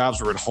normal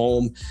jobs. We're at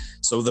home.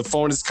 So the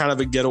phone is kind of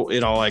a ghetto,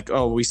 like,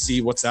 oh, we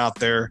see what's out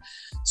there.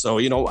 So,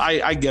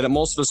 I get it.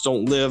 Most of us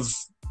don't live,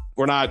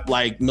 we're not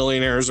like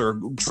millionaires or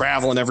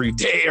traveling every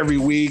day, every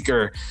week,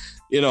 or,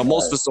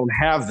 most of us don't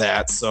have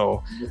that.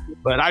 So,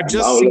 but I've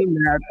just seen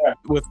that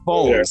with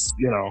phones,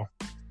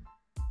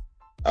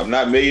 I'm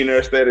not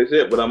millionaire status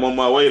yet, but I'm on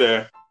my way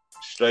there.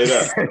 Straight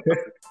up.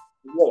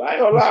 Well, I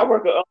ain't gonna lie, I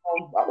work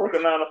a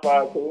 9 to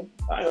 5 too.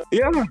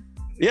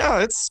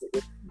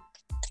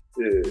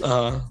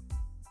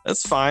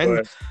 That's fine.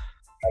 But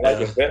I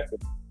like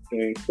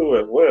investing too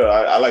as well.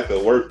 I like to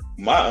work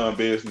my own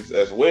business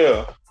as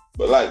well.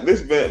 But like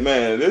this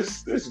man,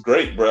 this is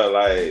great, bro.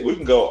 Like we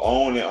can go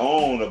on and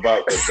on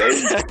about the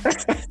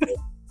day.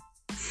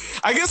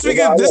 I guess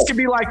this could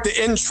be like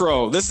the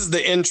intro. This is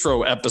the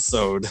intro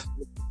episode.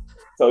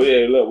 So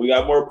yeah, look, we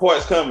got more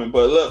parts coming,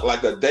 but look,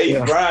 like the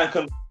dating grind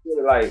comes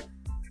together, like.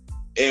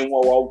 And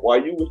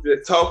while you was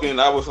just talking,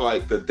 I was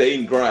like, the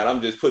dating grind. I'm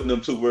just putting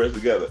them two words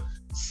together.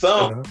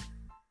 Some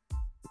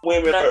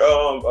women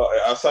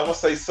are, some would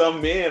say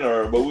some men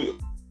are, but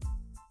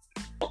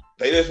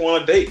they just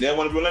want to date. They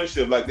want to be in a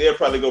relationship. Like they'll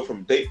probably go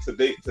from date to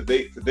date to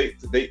date to date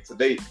to date to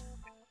date,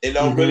 and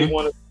don't really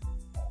want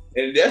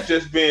to. And that's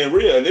just being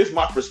real. And this is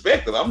my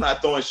perspective. I'm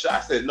not throwing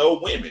shots at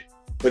no women,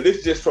 but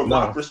it's just from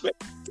my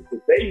perspective. It's a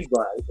dating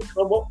grind. It's a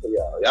come up for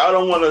y'all. Y'all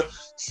don't want to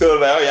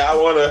still out.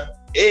 Y'all want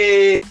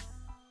to.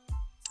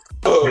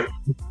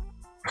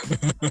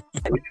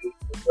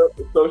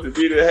 Social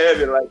media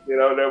have it like they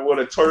want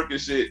to twerk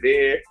and shit.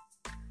 There,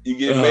 you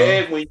get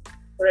mad when you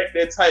crack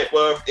that type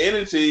of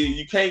energy.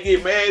 You can't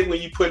get mad when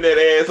you put that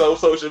ass on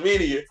social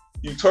media.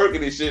 You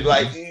twerking and shit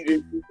like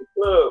it's a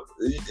club.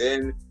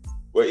 And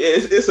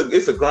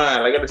it's a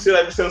grind. Like the shit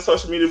I've been seeing on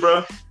social media,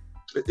 bro.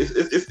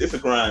 It's a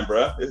grind,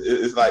 bro.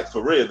 It's like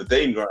for real, the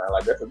dating grind.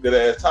 Like that's a good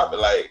ass topic.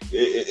 Like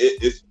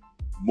it's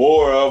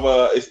more of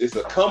it's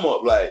a come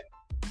up. Like.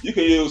 You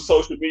can use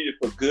social media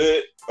for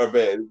good or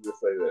bad. You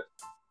just say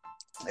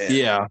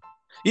that.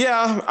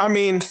 Yeah. I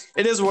mean,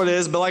 it is what it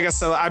is. But like I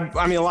said,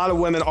 I mean, a lot of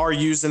women are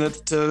using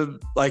it to,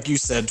 like you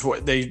said,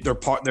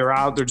 they're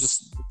out. They're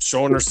just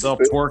showing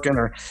themselves twerking,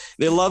 or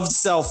they love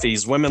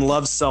selfies. Women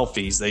love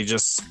selfies. They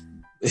just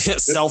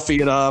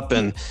selfie it up,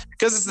 and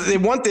because they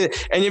want the.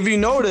 And if you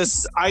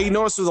notice, I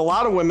noticed with a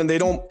lot of women, they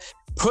don't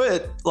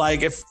put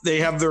like if they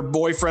have their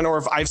boyfriend, or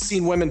if I've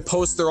seen women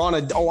post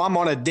I'm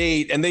on a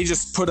date, and they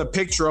just put a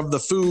picture of the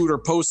food or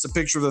post a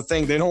picture of the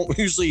thing. They don't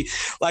usually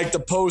like to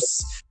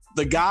post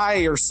the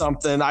guy or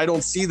something. I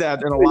don't see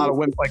that in a lot of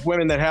women, like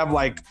women that have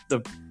like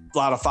a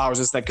lot of followers,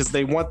 is that because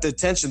they want the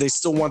attention. They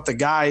still want the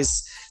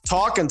guys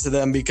talking to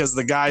them, because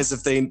the guys,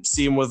 if they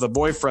see him with a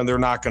boyfriend, they're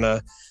not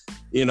gonna,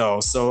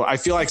 so I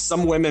feel like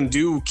some women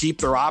do keep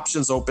their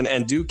options open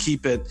and do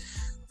keep the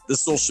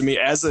social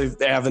media as an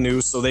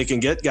avenue so they can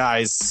get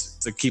guys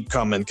to keep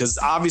coming. Because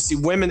obviously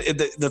women,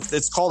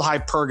 it's called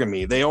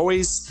hypergamy. They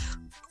always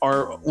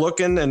are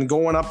looking and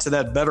going up to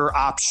that better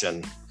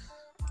option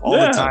all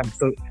the time.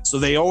 So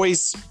they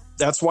always,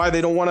 that's why they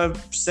don't want to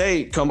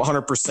say come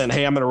 100%,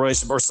 hey, I'm in a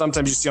relationship. Or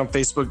sometimes you see on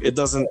Facebook, it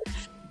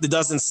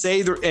doesn't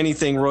say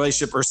anything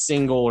relationship or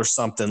single or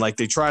something. Like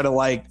they try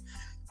to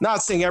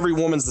not saying every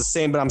woman's the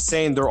same, but I'm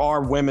saying there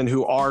are women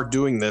who are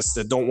doing this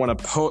that don't want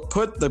to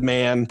put the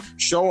man,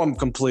 show him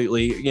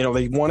completely.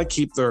 They want to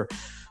keep their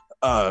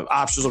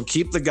options, or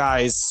keep the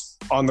guys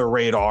on their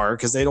radar,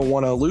 because they don't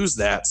want to lose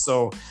that.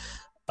 So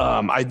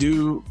I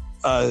do,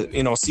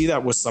 see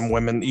that with some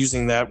women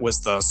using that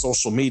with the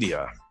social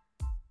media.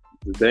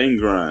 The dating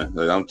grind.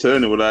 Like I'm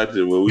telling you what I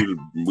did. Well,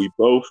 we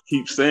both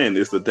keep saying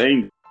it's the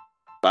dating.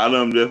 A lot of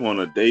them just want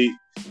to date,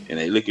 and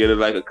they look at it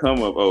like a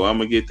come up. Oh, I'm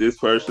gonna get this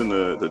person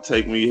to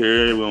take me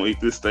here. We're gonna eat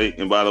this steak.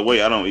 And by the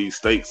way, I don't eat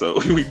steak, so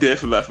we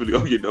definitely not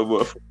gonna get no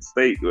more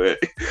steak. But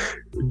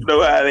you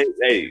know how they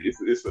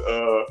it's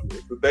a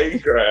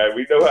dating grind.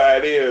 We know how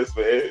it is,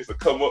 man. It's a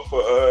come up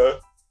for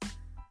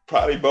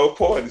probably both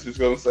parties. Just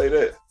gonna say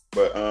that.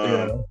 But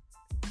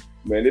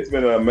man, it's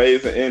been an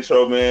amazing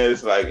intro, man.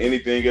 It's like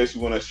anything else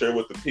you want to share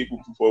with the people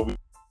before we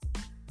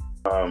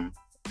got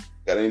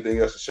anything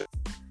else to share?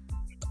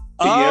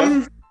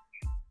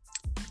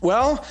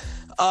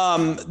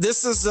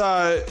 This is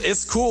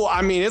it's cool.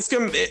 I mean,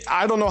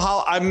 I don't know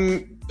how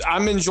I'm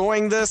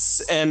enjoying this,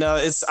 and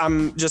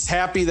I'm just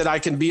happy that I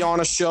can be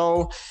on a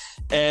show,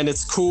 and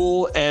it's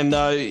cool. And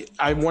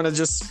I want to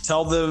just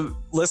tell the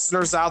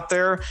listeners out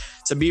there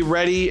to be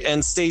ready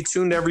and stay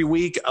tuned every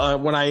week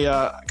when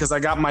because I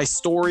got my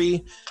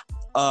story.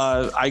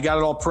 I got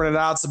it all printed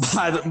out. It's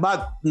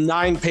about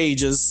 9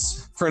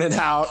 pages printed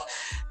out,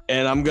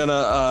 and I'm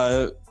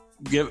gonna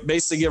give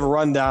a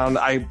rundown.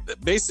 I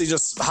basically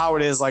just how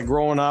it is, like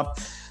growing up,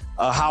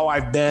 how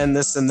I've been,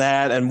 this and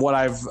that, and what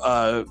I've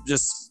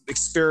just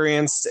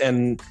experienced,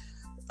 and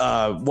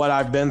what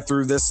I've been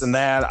through, this and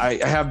that. I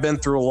have been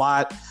through a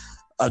lot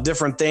of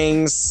different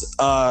things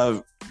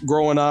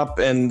growing up,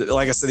 and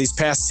like I said, these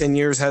past 10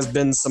 years has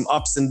been some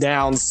ups and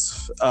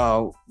downs,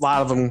 a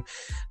lot of them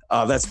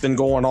that's been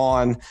going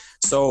on.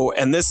 So,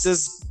 and this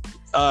is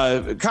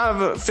kind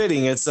of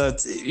fitting.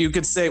 You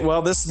could say,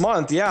 well, this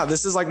month,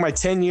 this is like my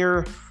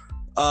 10-year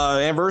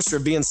anniversary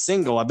of being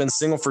single. I've been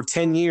single for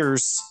 10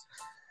 years.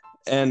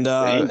 And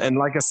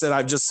like I said,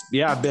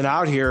 I've been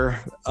out here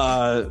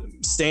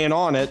staying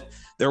on it.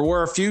 There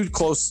were a few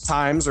close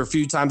times, or a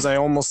few times I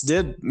almost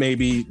did,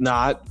 maybe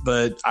not,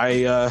 but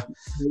I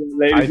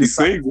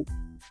decided,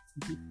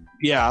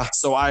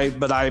 so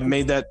I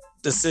made that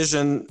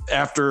decision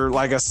after,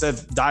 like I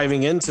said,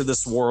 diving into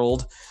this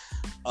world.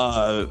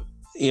 There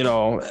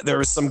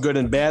was some good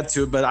and bad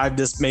to it, but I've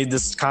just made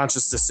this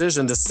conscious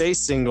decision to stay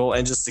single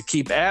and just to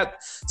keep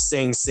at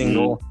staying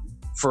single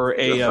for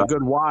a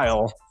good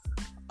while.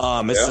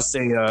 It's just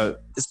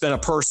it's been a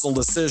personal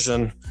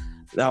decision.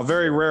 Now,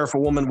 very rare if a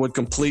woman would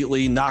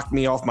completely knock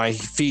me off my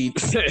feet,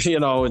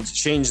 and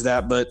change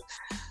that. But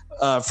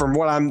from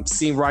what I'm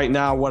seeing right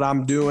now, what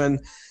I'm doing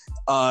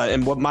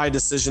and what my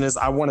decision is,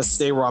 I want to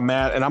stay where I'm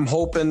at. And I'm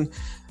hoping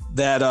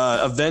that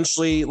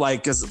eventually,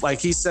 like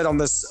he said on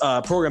this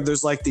program,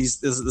 there's like the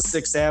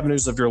 6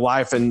 avenues of your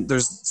life, and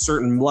there's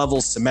certain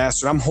levels to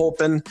master. I'm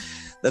hoping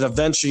that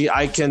eventually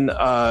I can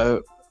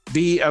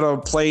be at a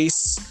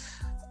place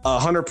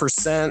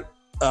 100%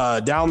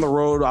 down the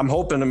road. I'm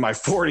hoping in my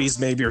 40s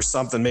maybe or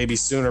something, maybe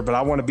sooner, but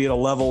I want to be at a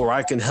level where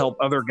I can help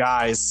other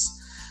guys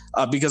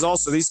because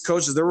also these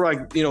coaches, they're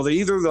like, they're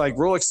either like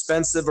real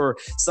expensive or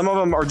some of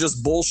them are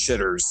just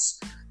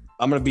bullshitters.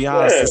 I'm going to be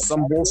honest. There's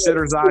some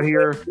bullshitters out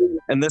here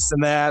and this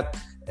and that.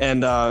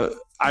 And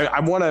I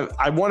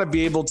want to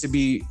be able to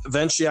be,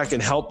 eventually I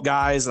can help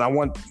guys. And I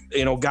want,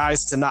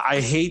 guys to not, I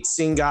hate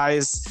seeing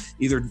guys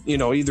either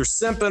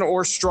simping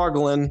or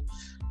struggling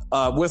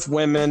with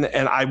women.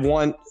 And I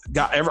want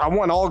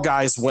all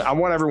guys, I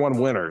want everyone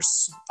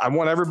winners. I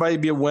want everybody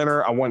to be a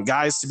winner. I want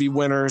guys to be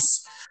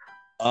winners.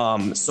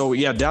 So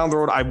yeah, down the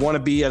road, I want to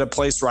be at a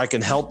place where I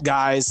can help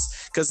guys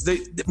because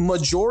the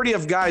majority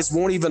of guys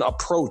won't even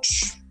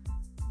approach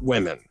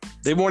women.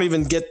 They won't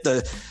even get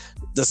the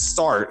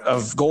start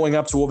of going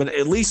up to a woman,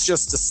 at least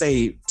just to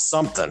say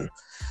something.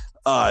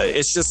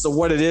 It's just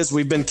what it is.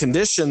 We've been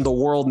conditioned the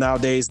world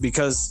nowadays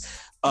because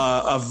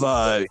of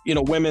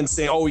women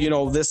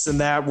saying, this and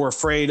that. We're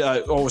afraid,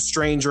 a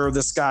stranger,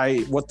 this guy,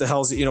 what the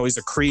hell is he? He's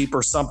a creep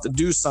or something,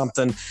 do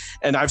something.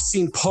 And I've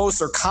seen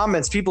posts or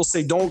comments, people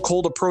say, don't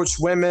cold approach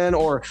women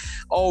or,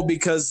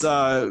 because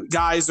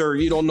guys are,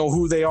 you don't know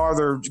who they are.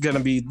 They're going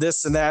to be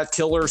this and that,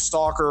 killer,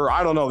 stalker.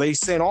 I don't know. They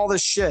saying all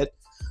this shit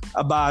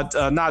about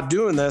not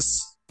doing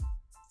this.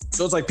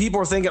 So it's like people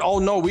are thinking, oh,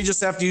 no, we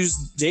just have to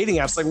use dating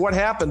apps. Like, what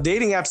happened?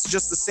 Dating apps is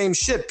just the same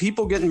shit.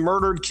 People getting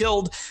murdered,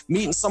 killed,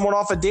 meeting someone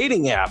off a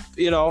dating app,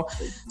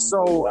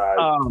 So,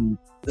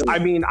 I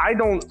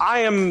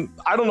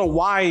don't know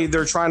why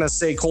they're trying to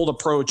say cold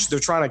approach. They're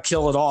trying to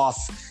kill it off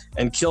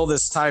and kill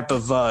this type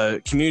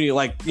of community.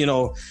 Like,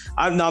 now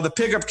the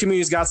pickup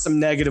community's got some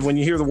negative. When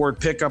you hear the word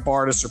pickup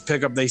artist or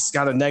pickup, they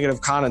got a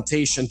negative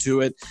connotation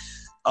to it.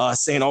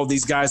 Saying, oh,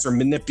 these guys are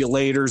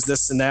manipulators,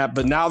 this and that.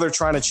 But now they're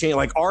trying to change,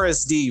 like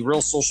RSD,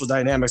 Real Social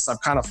Dynamics. I've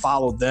kind of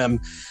followed them.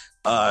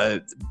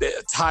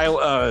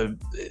 Tyler,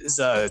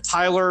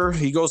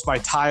 he goes by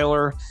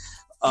Tyler.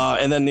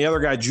 And then the other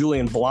guy,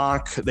 Julian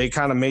Blanc, they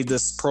kind of made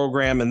this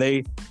program and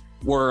they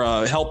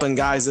were helping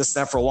guys, this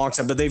and that for a long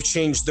time. But they've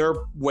changed their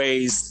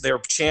ways, their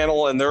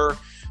channel and their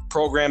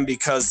program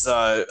because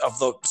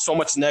of so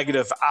much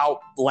negative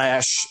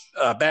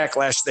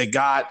backlash they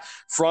got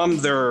from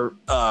their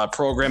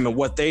program and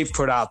what they've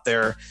put out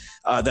there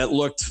that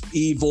looked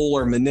evil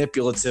or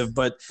manipulative.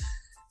 But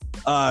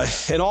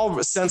in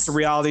all sense of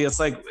reality, it's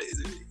like,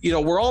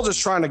 we're all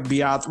just trying to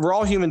be out. We're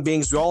all human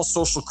beings. We're all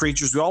social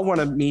creatures. We all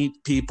want to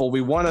meet people. We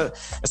want to,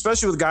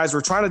 especially with guys,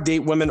 we're trying to date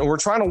women and we're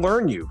trying to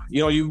learn you.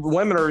 You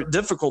women are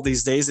difficult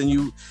these days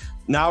and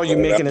now you're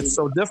making it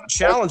so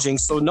challenging.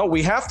 So no,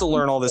 we have to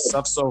learn all this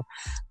stuff. So,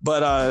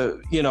 but I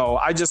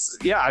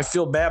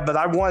feel bad, but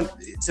I want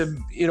to,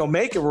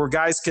 make it where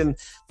guys can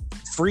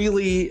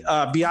freely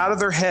be out of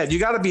their head. You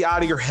got to be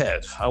out of your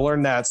head. I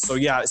learned that. So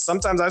yeah,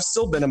 sometimes I've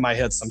still been in my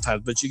head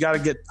sometimes, but you got to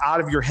get out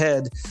of your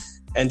head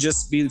and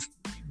just be,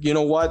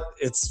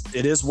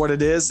 it is what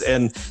it is.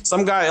 And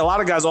a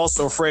lot of guys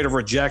also afraid of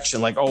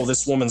rejection. Like, oh,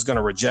 this woman's going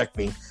to reject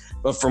me.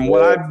 But from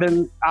what I've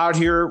been out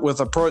here with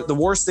the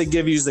worst they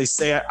give you is they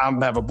say I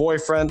have a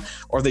boyfriend,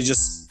 or they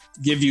just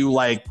give you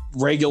like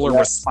regular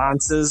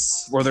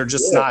responses where they're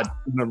just not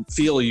going to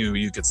feel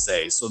you could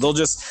say. So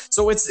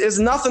it's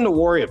nothing to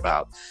worry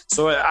about.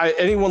 So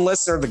anyone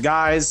listening, the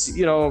guys,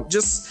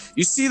 just,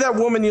 you see that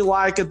woman you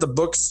like at the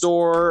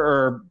bookstore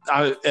or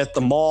at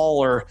the mall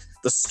or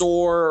the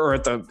store or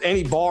at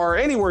any bar,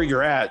 anywhere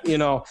you're at,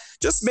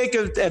 just make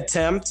an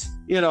attempt,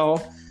 it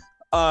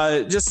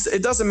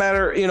doesn't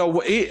matter,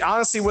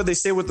 honestly, what they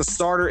say with the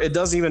starter, it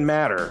doesn't even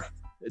matter.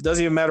 It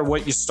doesn't even matter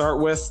what you start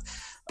with.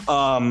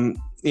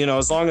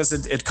 As long as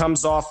it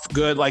comes off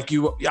good, like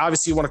you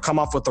obviously want to come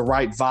off with the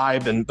right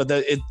vibe, but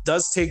it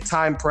does take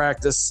time,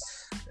 practice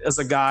as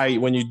a guy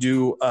when you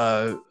do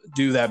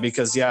that,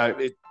 because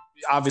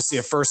obviously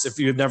at first, if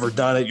you've never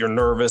done it, you're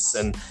nervous.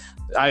 And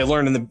I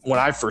learned when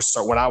I first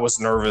started, when I was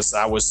nervous,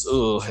 I was,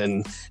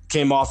 and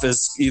came off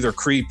as either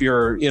creepy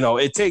or,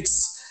 it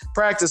takes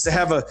practice to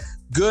have a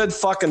good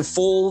fucking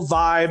full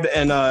vibe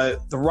and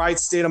the right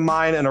state of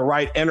mind and a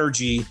right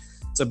energy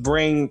to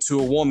bring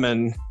to a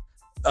woman.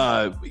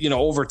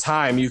 Over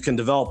time you can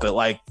develop it.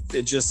 Like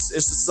it's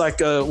just like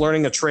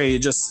learning a trade. It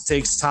just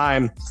takes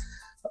time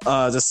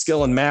to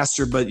skill and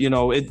master. But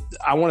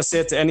I want to say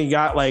it to any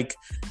guy, like,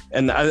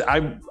 and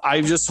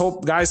I just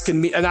hope guys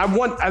can meet. And I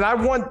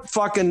want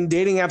fucking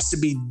dating apps to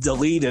be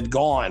deleted,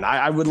 gone.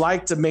 I would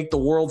like to make the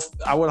world.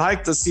 I would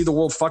like to see the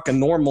world fucking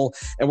normal,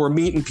 and we're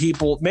meeting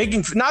people,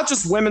 making not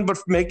just women, but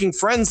making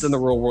friends in the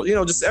real world.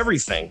 Just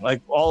everything,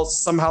 like all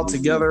somehow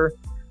together.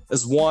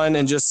 as one,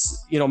 and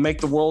just, you know,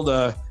 make the world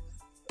a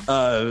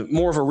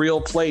more of a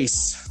real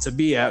place to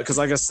be at. Because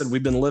like I said,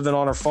 we've been living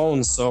on our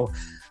phones. So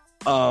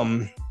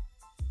again,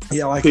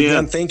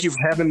 thank you for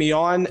having me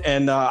on,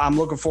 and I'm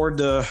looking forward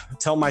to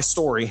tell my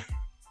story.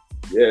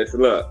 Yes,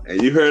 look,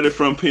 and you heard it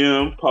from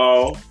Pim,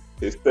 Paul,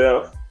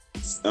 himself.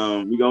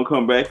 We're gonna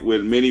come back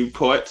with many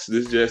parts.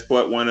 This is just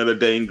part 1 of the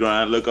Dayton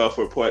Grind. Look out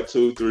for part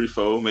 2, 3,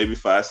 4, maybe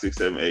 5, 6,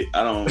 7, 8.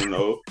 I don't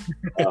know.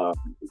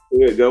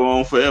 It could go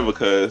on forever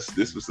because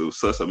this was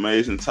such an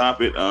amazing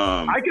topic.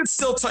 I could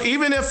still talk,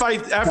 even if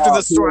after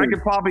the story, I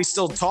could probably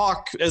still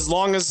talk as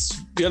long as,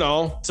 you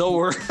know, till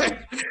we're,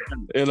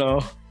 you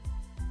know.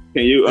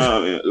 Can you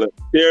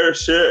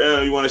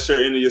share? You want to share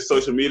any of your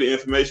social media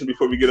information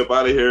before we get up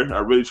out of here?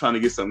 I'm really trying to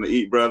get something to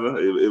eat, brother.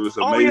 It was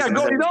amazing.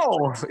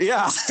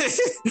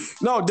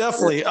 No,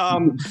 definitely.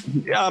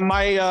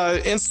 My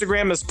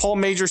Instagram is Paul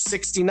Major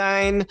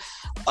 69.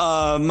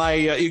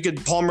 You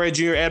could Paul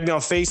Major Jr. add me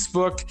on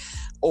Facebook,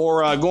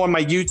 or go on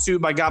my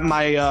YouTube. I got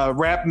my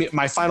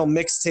my final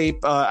mixtape.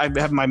 I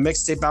have my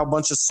mixtape out, a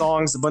bunch of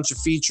songs, a bunch of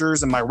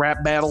features, and my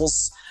rap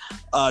battles.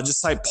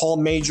 Just type Paul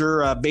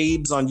Major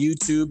Babes on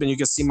YouTube, and you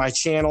can see my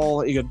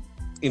channel. You could,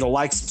 you know,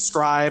 like,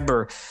 subscribe,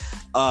 or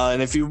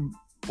and if you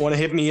want to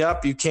hit me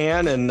up, you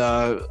can. And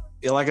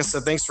like I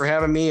said, thanks for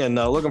having me, and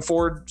looking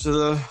forward to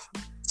the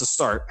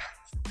start.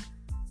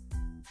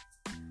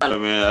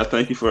 Man, I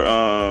thank you for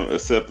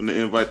accepting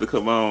the invite to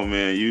come on,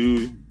 man.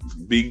 You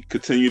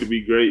continue to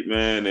be great,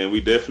 man, and we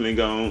definitely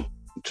gonna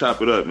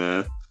chop it up,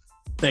 man.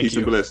 Thank you. Peace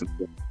and blessings.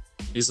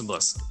 Peace and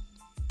blessings.